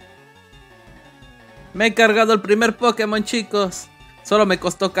 Agua. Me he cargado el primer Pokémon, chicos. Solo me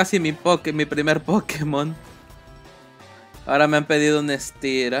costó casi mi primer Pokémon. Ahora me han pedido un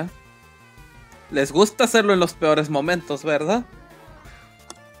estira. Les gusta hacerlo en los peores momentos, ¿verdad?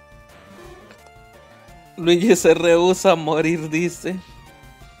 Luigi se rehúsa a morir, dice.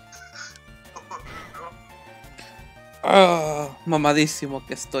 Oh, mamadísimo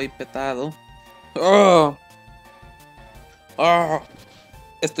que estoy petado. Oh. Oh.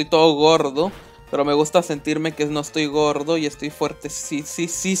 Estoy todo gordo. Pero me gusta sentirme que no estoy gordo y estoy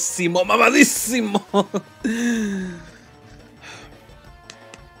fuertesísimo, mamadísimo.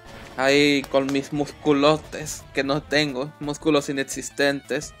 Ahí con mis musculotes que no tengo, músculos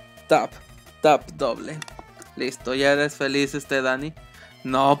inexistentes. Tap doble. Listo, ¿ya eres feliz, Dani?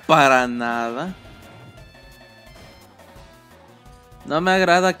 No, para nada. No me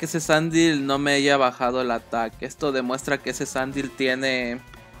agrada que ese Sandil no me haya bajado el ataque. Esto demuestra que ese Sandil tiene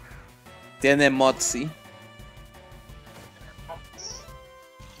Motzi.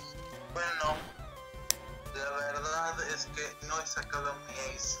 Bueno, la verdad es que no he sacado mi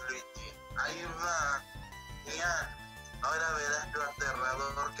Ace Luigi. Ahí va. Ya, ahora verás lo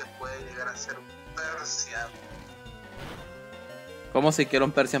aterrador que puede llegar a ser un Persian. ¿Cómo si quiero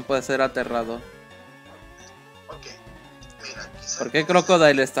un Persian puede ser aterrador? Ok, mira, quizás. ¿Por qué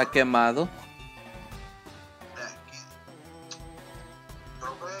Crocodile está quemado?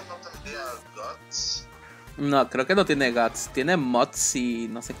 No, creo que no tiene Guts. Tiene mods y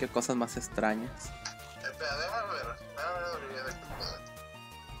no sé qué cosas más extrañas. Espera, déjame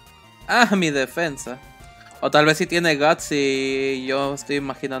ver Mi defensa. O tal vez sí tiene Guts y yo estoy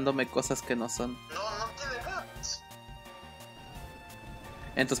imaginándome cosas que no son. No tiene Guts.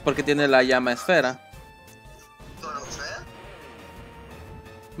 Entonces, ¿por qué tiene la llama esfera? No lo sé.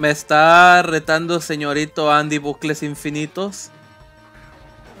 ¿Me está retando señorito Andy Bucles Infinitos?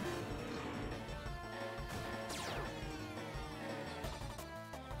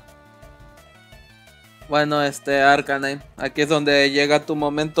 Bueno, Arcanine, aquí es donde llega tu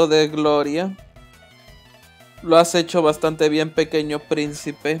momento de gloria. Lo has hecho bastante bien, pequeño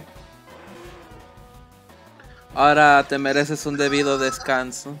príncipe. Ahora te mereces un debido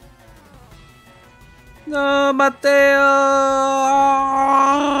descanso. ¡No, Mateo!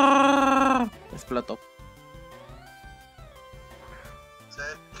 Explotó.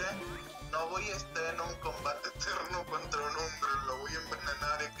 ¿Sabes qué? No voy a estar en un combate eterno contra un hombre. Lo voy a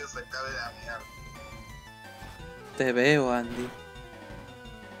envenenar y que se acabe la mierda. Te veo, Andy.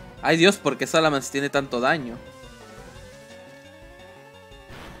 Ay, Dios, ¿por qué Salamence tiene tanto daño?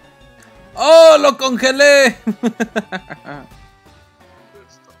 ¡Oh, lo congelé! Listo.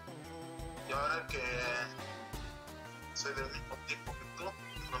 Y ahora que soy del mismo tipo que tú,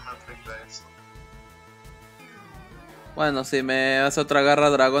 no me afecta eso. Bueno, si me hace otra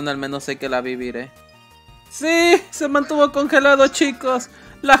garra dragón, al menos sé que la viviré. ¡Sí! Se mantuvo congelado, chicos.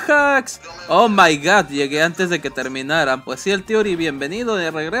 ¡La hacks! Oh my god, llegué antes de que terminaran. Pues sí, el Theory, bienvenido de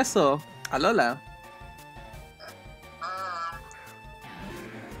regreso. Alola.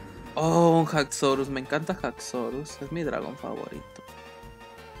 Oh, un Haxorus. Me encanta Haxorus. Es mi dragón favorito.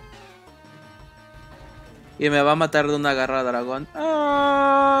 Y me va a matar de una garra dragón.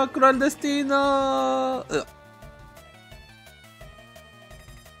 ¡Ah! ¡Cruel destino!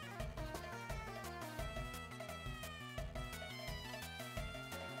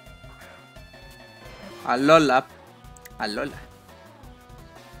 Alola.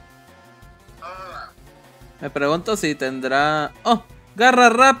 Me pregunto si tendrá... ¡Oh! ¡Garra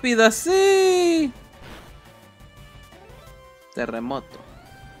rápida! ¡Sí! Terremoto.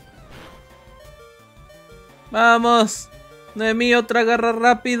 ¡Vamos! Noemí, otra garra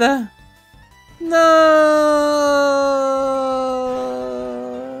rápida. ¡No!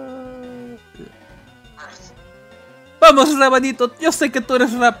 ¡Vamos, Rabanito! Yo sé que tú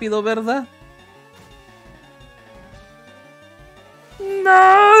eres rápido, ¿verdad?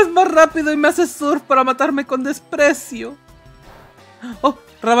 No, es más rápido y me hace surf para matarme con desprecio. Oh,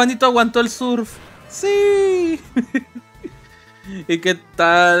 Rabanito aguantó el surf. Sí. ¿Y qué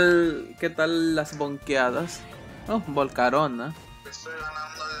tal las bonqueadas? Oh, Volcarona. Estoy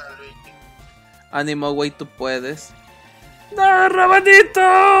ganando la Luigi. Ánimo, güey, tú puedes. ¡No,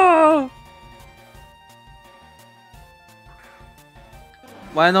 rabanito!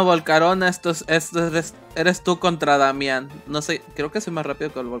 Bueno, Volcarona, eres tú contra Damián. No sé, creo que soy más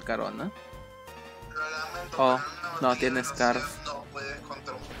rápido que el Volcarona. Lo lamento, Oh, pero no, tiene tiene Scarf. No puedes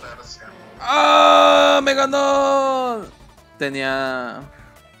contra un Persia. ¡Ah! ¡Me ganó! Tenía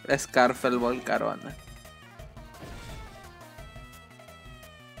Scarf el Volcarona.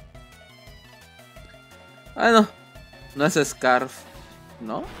 Bueno, no es Scarf,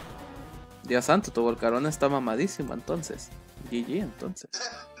 ¿no? Dios santo, tu Volcarona está mamadísimo entonces. GG entonces.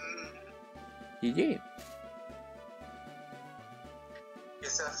 GG. ¿Qué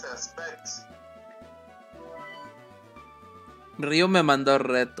se hace Specs? Ryu me mandó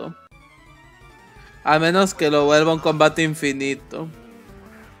reto. A menos que lo vuelva un combate infinito.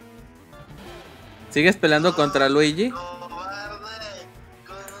 ¿Sigues peleando contra Luigi? Cobarde,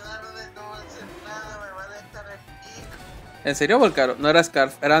 no va a hacer nada, me van a estar aquí. ¿En serio, Volcarona? No era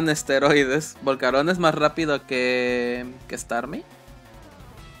Scarf, eran esteroides. ¿Volcarona es más rápido que Starmie?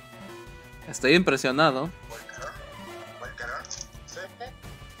 Estoy impresionado. ¿Volcarón? ¿Sí?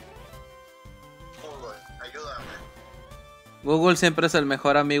 Google, ayúdame. Google siempre es el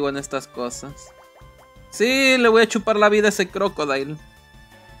mejor amigo en estas cosas. Sí, le voy a chupar la vida a ese Crocodile.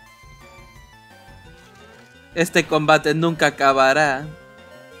 Este combate nunca acabará.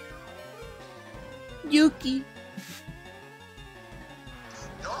 Yuki.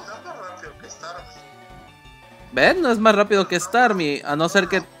 No es más rápido que Starmie. ¿Ven? No es más rápido que Starmie. A no ser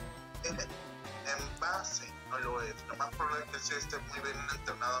que... En base no lo es. Lo más probable es que sí esté muy bien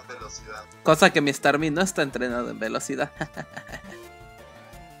entrenado en velocidad. Cosa que mi Starmie no está entrenado en velocidad.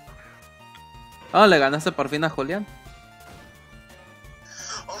 Oh, le ganaste por fin a Julián.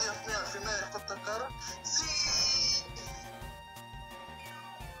 Oh, Dios mío, al fin me dejó atacar. ¡Sí!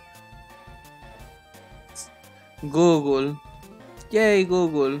 Google. Yay,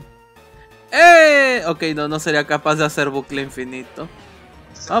 Google. ¡Eh! Ok, no sería capaz de hacer bucle infinito.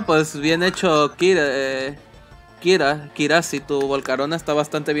 Ah, pues bien hecho, Kira, si tu Volcarona está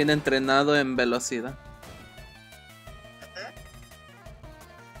bastante bien entrenado en velocidad.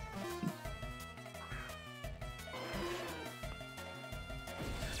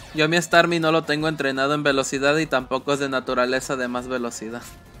 Yo mi Starmie no lo tengo entrenado en velocidad y tampoco es de naturaleza de más velocidad.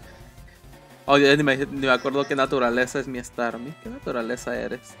 Oye, ni me acuerdo qué naturaleza es mi Starmie. ¿Qué naturaleza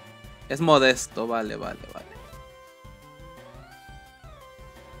eres? Es modesto, vale.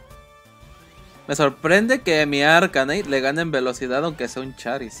 Me sorprende que mi Arcanine le gane en velocidad aunque sea un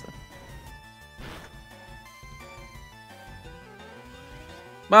Charizard.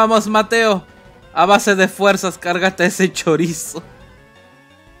 Vamos, Mateo. A base de fuerzas, cárgate ese chorizo.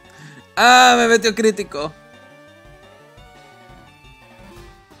 ¡Ah! Me metió crítico.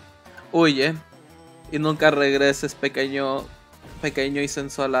 Huye. Y nunca regreses, pequeño y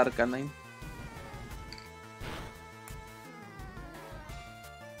sensual Arcanine.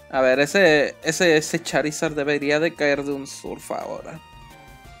 A ver, ese Charizard debería de caer de un surf ahora.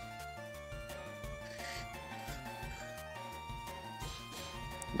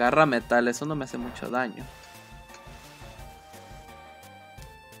 Garra metal, eso no me hace mucho daño.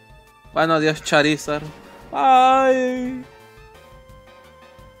 Bueno, adiós Charizard. Bye.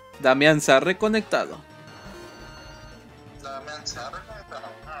 Damián se ha reconectado. Damián se ha reconectado.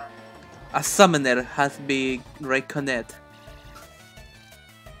 A summoner has been reconnected.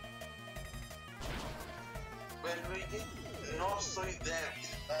 Bueno, Luigi, no soy débil,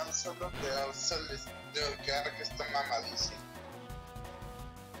 tan solo que que está mamadísimo.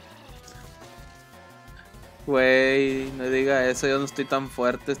 Güey, no diga eso, yo no estoy tan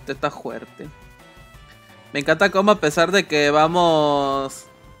fuerte, este está fuerte. Me encanta cómo a pesar de que vamos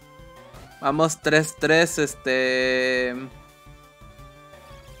 3-3,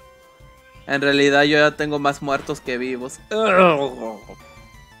 en realidad yo ya tengo más muertos que vivos. Yo lo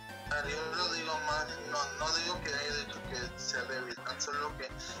digo más, no digo que haya dicho que sea débil, tan solo que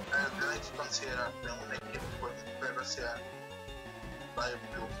hay que considerar que un equipo puede ser Live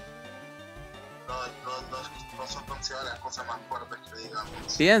Blue. No son consideradas las cosas más fuertes que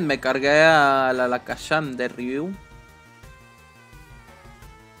digamos. Bien, me cargué a la Lakasham de Ryu.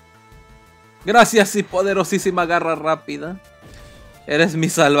 Gracias y poderosísima garra rápida. Eres mi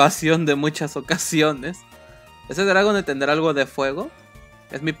salvación de muchas ocasiones. ¿Ese dragón tendrá algo de fuego?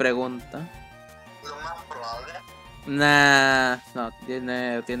 Es mi pregunta. Lo más probable. Nah, no,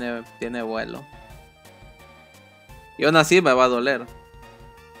 tiene vuelo. Y aún así me va a doler.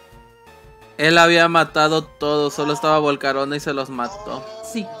 Él había matado todo, solo estaba Volcarona y se los mató.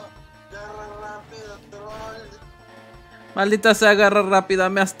 Sí. Garra rápida, troll. Maldita sea, garra rápida,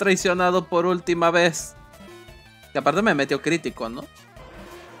 me has traicionado por última vez. Y aparte me metió crítico, ¿no? Sí,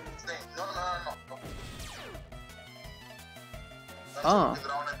 no. Ah.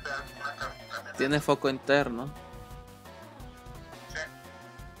 Tiene foco interno. Sí.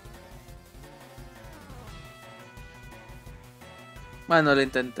 Bueno, lo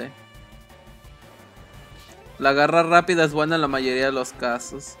intenté. La garra rápida es buena en la mayoría de los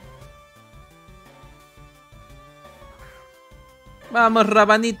casos. Vamos,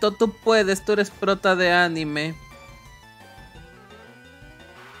 Rabanito, tú puedes, tú eres prota de anime.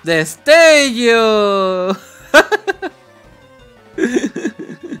 ¡Destello!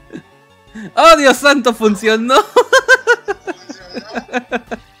 ¡Oh, Dios santo! ¡Funcionó!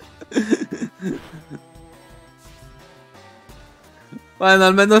 Bueno,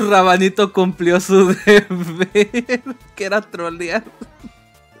 al menos Rabanito cumplió su deber, que era trolear.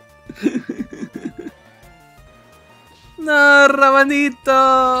 No,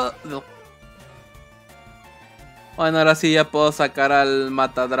 Rabanito. No. Bueno, ahora sí ya puedo sacar al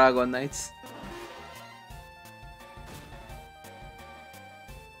Mata Dragonites.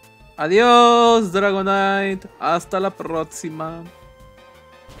 Adiós, Dragonite. Hasta la próxima.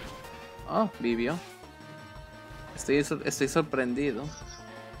 Oh, vivió. Estoy sorprendido.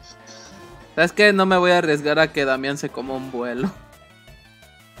 ¿Sabes qué? No me voy a arriesgar a que Damián se coma un vuelo.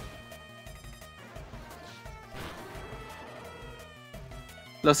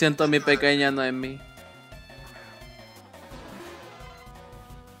 Lo siento, mi pequeña Noemi.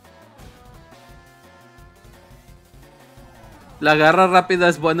 La garra rápida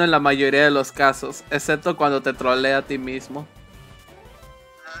es buena en la mayoría de los casos, excepto cuando te trolea a ti mismo.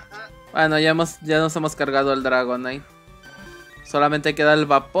 Bueno, ya nos hemos cargado el Dragonite. Solamente queda el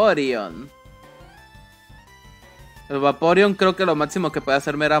Vaporeon. El Vaporeon creo que lo máximo que puede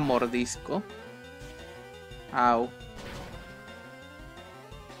hacerme era mordisco. Au.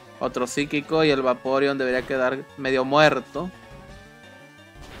 Otro psíquico y el Vaporeon debería quedar medio muerto.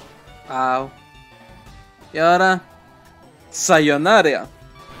 Au. Y ahora... Sayonara.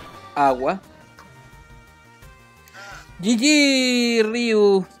 Agua. GG,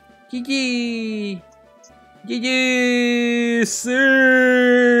 Ryu. GG. GG. Sí.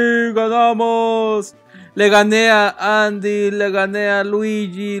 Ganamos. Le gané a Andy. Le gané a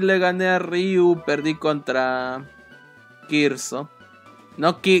Luigi. Le gané a Ryu. Perdí contra Kirso.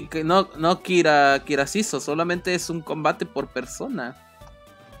 No Kirasiso. Solamente es un combate por persona.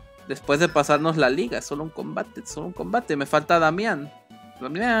 Después de pasarnos la liga, solo un combate, me falta Damián.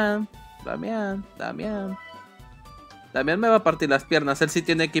 Damián me va a partir las piernas, él sí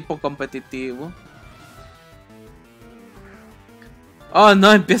tiene equipo competitivo. Oh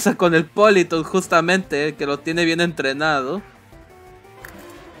no, empieza con el Politoed justamente, que lo tiene bien entrenado.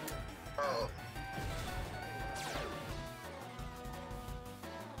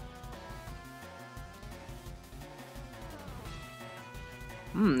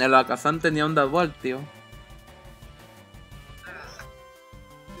 El Alakazam tenía un double, tío.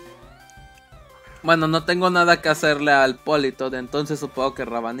 Bueno, no tengo nada que hacerle al Politoed, entonces supongo que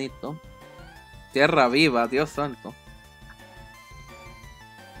Rabanito. Tierra viva, Dios santo.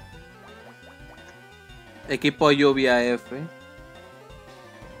 Equipo lluvia F.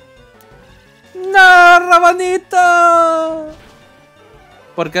 ¡No, Rabanito!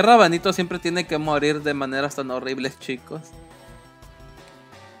 ¿Por qué Rabanito siempre tiene que morir de maneras tan horribles, chicos?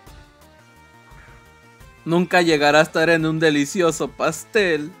 Nunca llegará a estar en un delicioso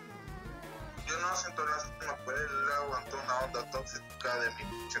pastel. Yo no siento lástima por él, le aguantó una onda tóxica de mi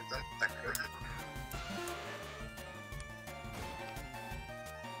pinche tentáculo.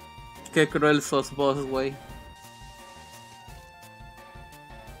 Qué cruel sos vos, güey.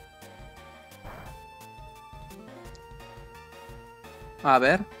 A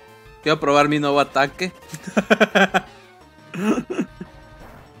ver, quiero probar mi nuevo ataque.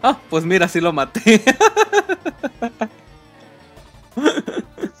 Ah, pues mira, sí lo maté. Mi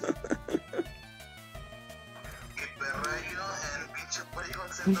perrayo, el pinche Porygon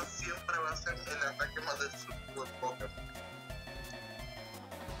Z siempre va a ser el ataque más destructivo de Pokémon.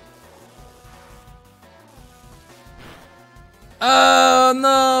 Oh,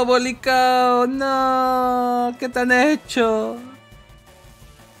 no, Bolicao, no. ¿Qué te han hecho?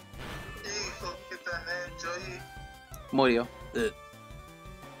 Hijo, ¿qué te han hecho? Murió.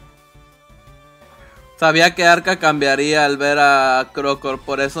 Sabía que Arca cambiaría al ver a Crocor,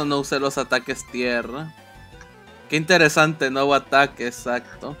 por eso no usé los ataques tierra. Qué interesante, nuevo ataque,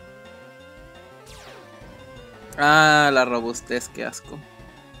 exacto. Ah, la robustez, qué asco.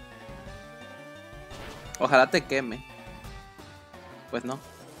 Ojalá te queme. Pues no.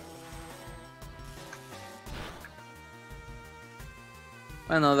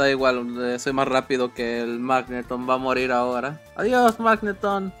 Bueno, da igual, soy más rápido que el Magneton, va a morir ahora. Adiós,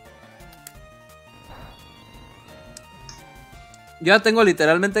 Magneton. Ya tengo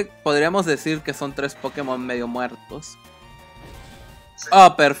literalmente, podríamos decir que son 3 Pokémon medio muertos. Sí.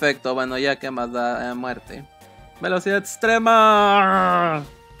 Oh, perfecto, bueno, ya que más da muerte. Velocidad extrema.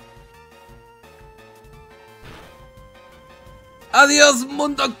 Adiós,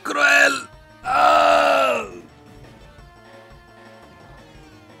 mundo cruel. ¡Ah!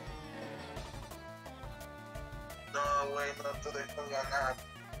 No, güey, no te dejo ganar.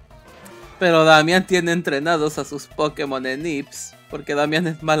 Pero Damián tiene entrenados a sus Pokémon en Ips, porque Damián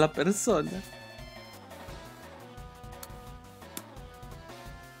es mala persona. Él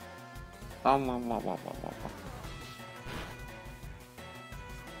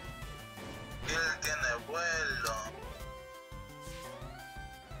tiene vuelo.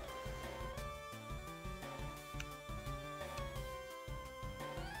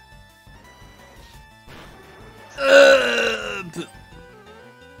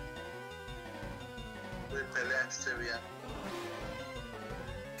 Güey, peleaste bien.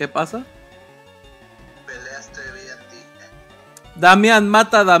 ¿Qué pasa? Peleaste bien, dije. Damián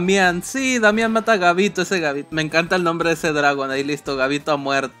mata a Damián. Sí, Damián mata a Gabito, ese Gabito. Me encanta el nombre de ese dragón. Ahí listo, Gabito ha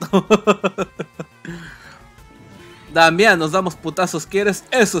muerto. Damián, nos damos putazos, ¿quieres?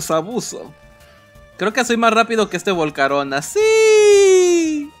 Eso es abuso. Creo que soy más rápido que este Volcarona.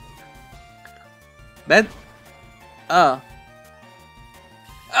 ¡Sí! ¿Ven? ¡Ah!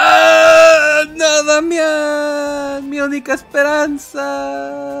 ¡Ah! ¡No, Damián! ¡Mi única esperanza!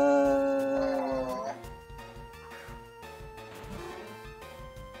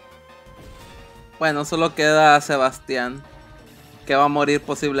 Bueno, solo queda Sebastián, que va a morir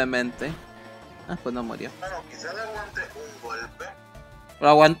posiblemente. Ah, pues no murió. Bueno, quizá le aguante un golpe. ¿Lo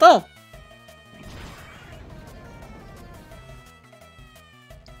aguantó?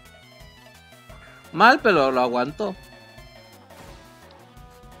 Mal, pero lo aguantó.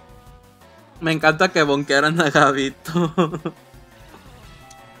 Me encanta que bonquearan a Gabito.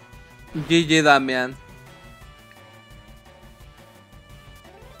 GG Damián.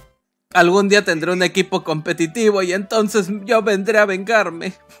 Algún día tendré un equipo competitivo y entonces yo vendré a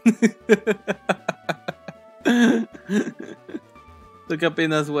vengarme. ¿Tú qué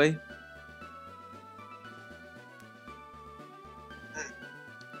opinas, güey?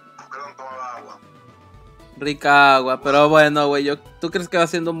 Perdón, tomaba agua. Rica agua, pero bueno, güey, ¿tú crees que va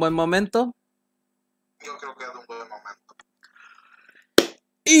siendo un buen momento? Yo creo que es un buen momento.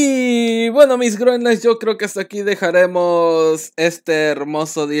 Y bueno, mis Groenlands, yo creo que hasta aquí dejaremos este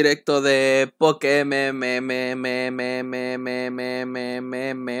hermoso directo de PokeMMO.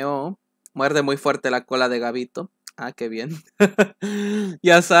 Muerde muy fuerte la cola de Gabito. Ah, qué bien.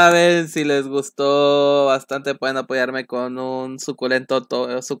 Ya saben, si les gustó bastante, pueden apoyarme con un suculentón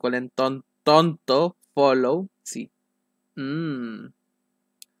tonto follow. Sí.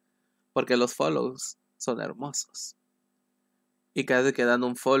 Porque los follows son hermosos. Y cada vez que dan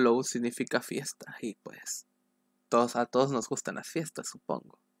un follow significa fiesta. Y pues a todos nos gustan las fiestas,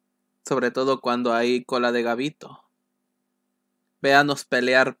 supongo. Sobre todo cuando hay cola de Gabito. Véanos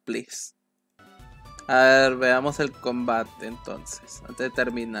pelear, please. A ver, veamos el combate entonces, antes de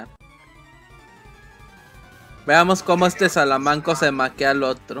terminar. Veamos cómo este salamanco se maquea al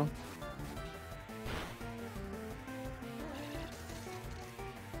otro.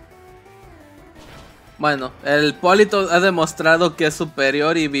 Bueno, el Polito ha demostrado que es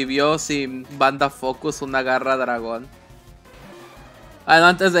superior y vivió sin banda focus una garra dragón. Bueno,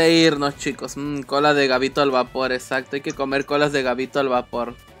 antes de irnos, chicos, cola de Gabito al vapor, exacto, hay que comer colas de Gabito al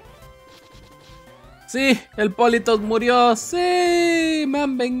vapor. Sí, el Polito murió, sí, me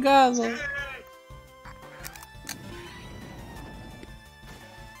han vengado.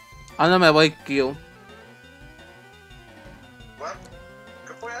 Ahora me voy Q.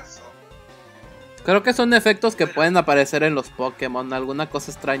 ¿Qué fue eso? Creo que son efectos que pueden aparecer en los Pokémon, alguna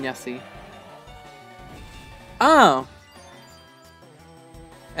cosa extraña así. Ah,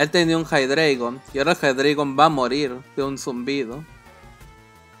 él tenía un Hydreigon y ahora el Hydreigon va a morir de un zumbido.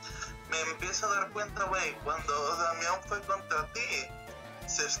 Me empiezo a dar cuenta, güey, cuando Damián fue contra ti,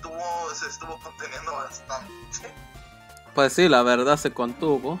 se estuvo conteniendo bastante. Pues sí, la verdad se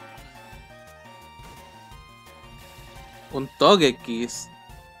contuvo. Un Togekiss.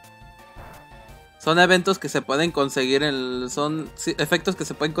 Son eventos que se pueden conseguir son efectos que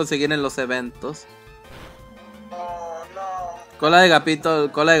se pueden conseguir en los eventos. No. Cola de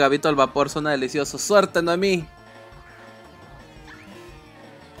Gabito al vapor suena delicioso. ¡Suerte, Noemí!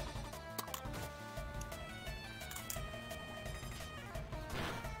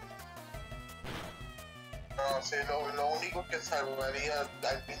 No, sí, lo único que salvaría haría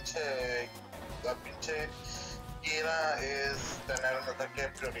al pinche Kira es tener un ataque de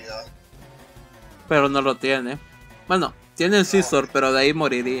prioridad. Pero no lo tiene. Bueno, tiene el Scizor, pero de ahí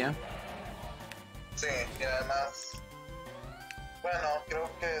moriría. Sí, y además, bueno,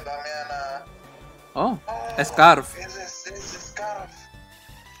 creo que Damiana... Oh, Scarf. Es Scarf.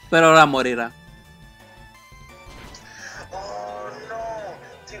 Pero ahora morirá. Oh no,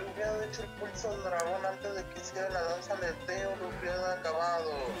 si hubiera hecho el pulso al dragón antes de que hiciera la danza de Teo, lo hubiera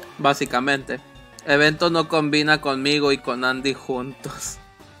acabado. Básicamente. Evento no combina conmigo y con Andy juntos.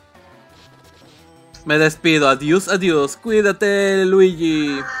 Me despido, adiós, adiós. Cuídate,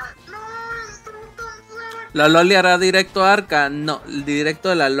 Luigi. ¿La Loli hará directo a Arca? No, el directo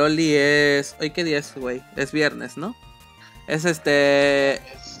de la Loli es... ¿Hoy qué día es, güey? Es viernes, ¿no? Es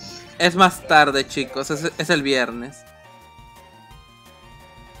Es más tarde, chicos. Es el viernes.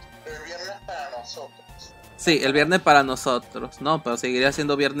 El viernes para nosotros. Sí, el viernes para nosotros. No, pero seguiría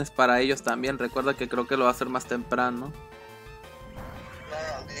siendo viernes para ellos también. Recuerda que creo que lo va a hacer más temprano.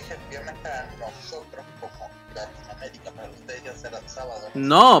 No, dije el viernes para nosotros como Latinoamérica. Para ustedes ya será sábado.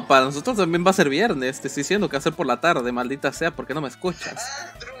 No, para nosotros también va a ser viernes. Te estoy diciendo que va a ser por la tarde, maldita sea. ¿Por qué no me escuchas?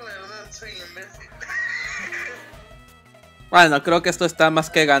 Ah, true, ¿verdad? Soy imbécil. Bueno, creo que esto está más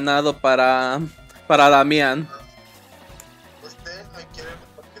que ganado para Damián. Ustedes me quieren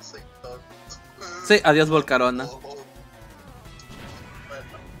porque soy tonto. Sí, adiós Volcarona. Bueno,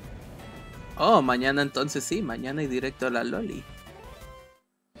 Oh, mañana entonces sí, mañana y directo a la Loli.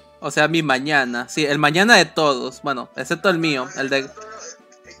 O sea, mi mañana. Sí, el mañana de todos. Bueno, excepto el mío, el de...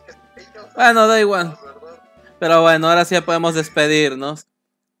 Bueno, da igual. Pero bueno, ahora sí ya podemos despedirnos.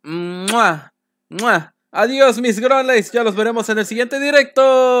 ¡Mua! ¡Mua! Adiós, mis Growlithes. Ya los veremos en el siguiente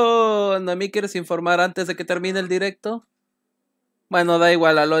directo. ¿Noemí quieres informar antes de que termine el directo? Bueno, da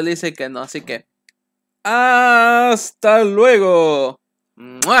igual, a Loli dice que no, así que... ¡Hasta luego!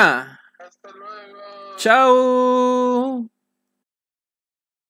 ¡Mua! hasta luego. ¡Chao!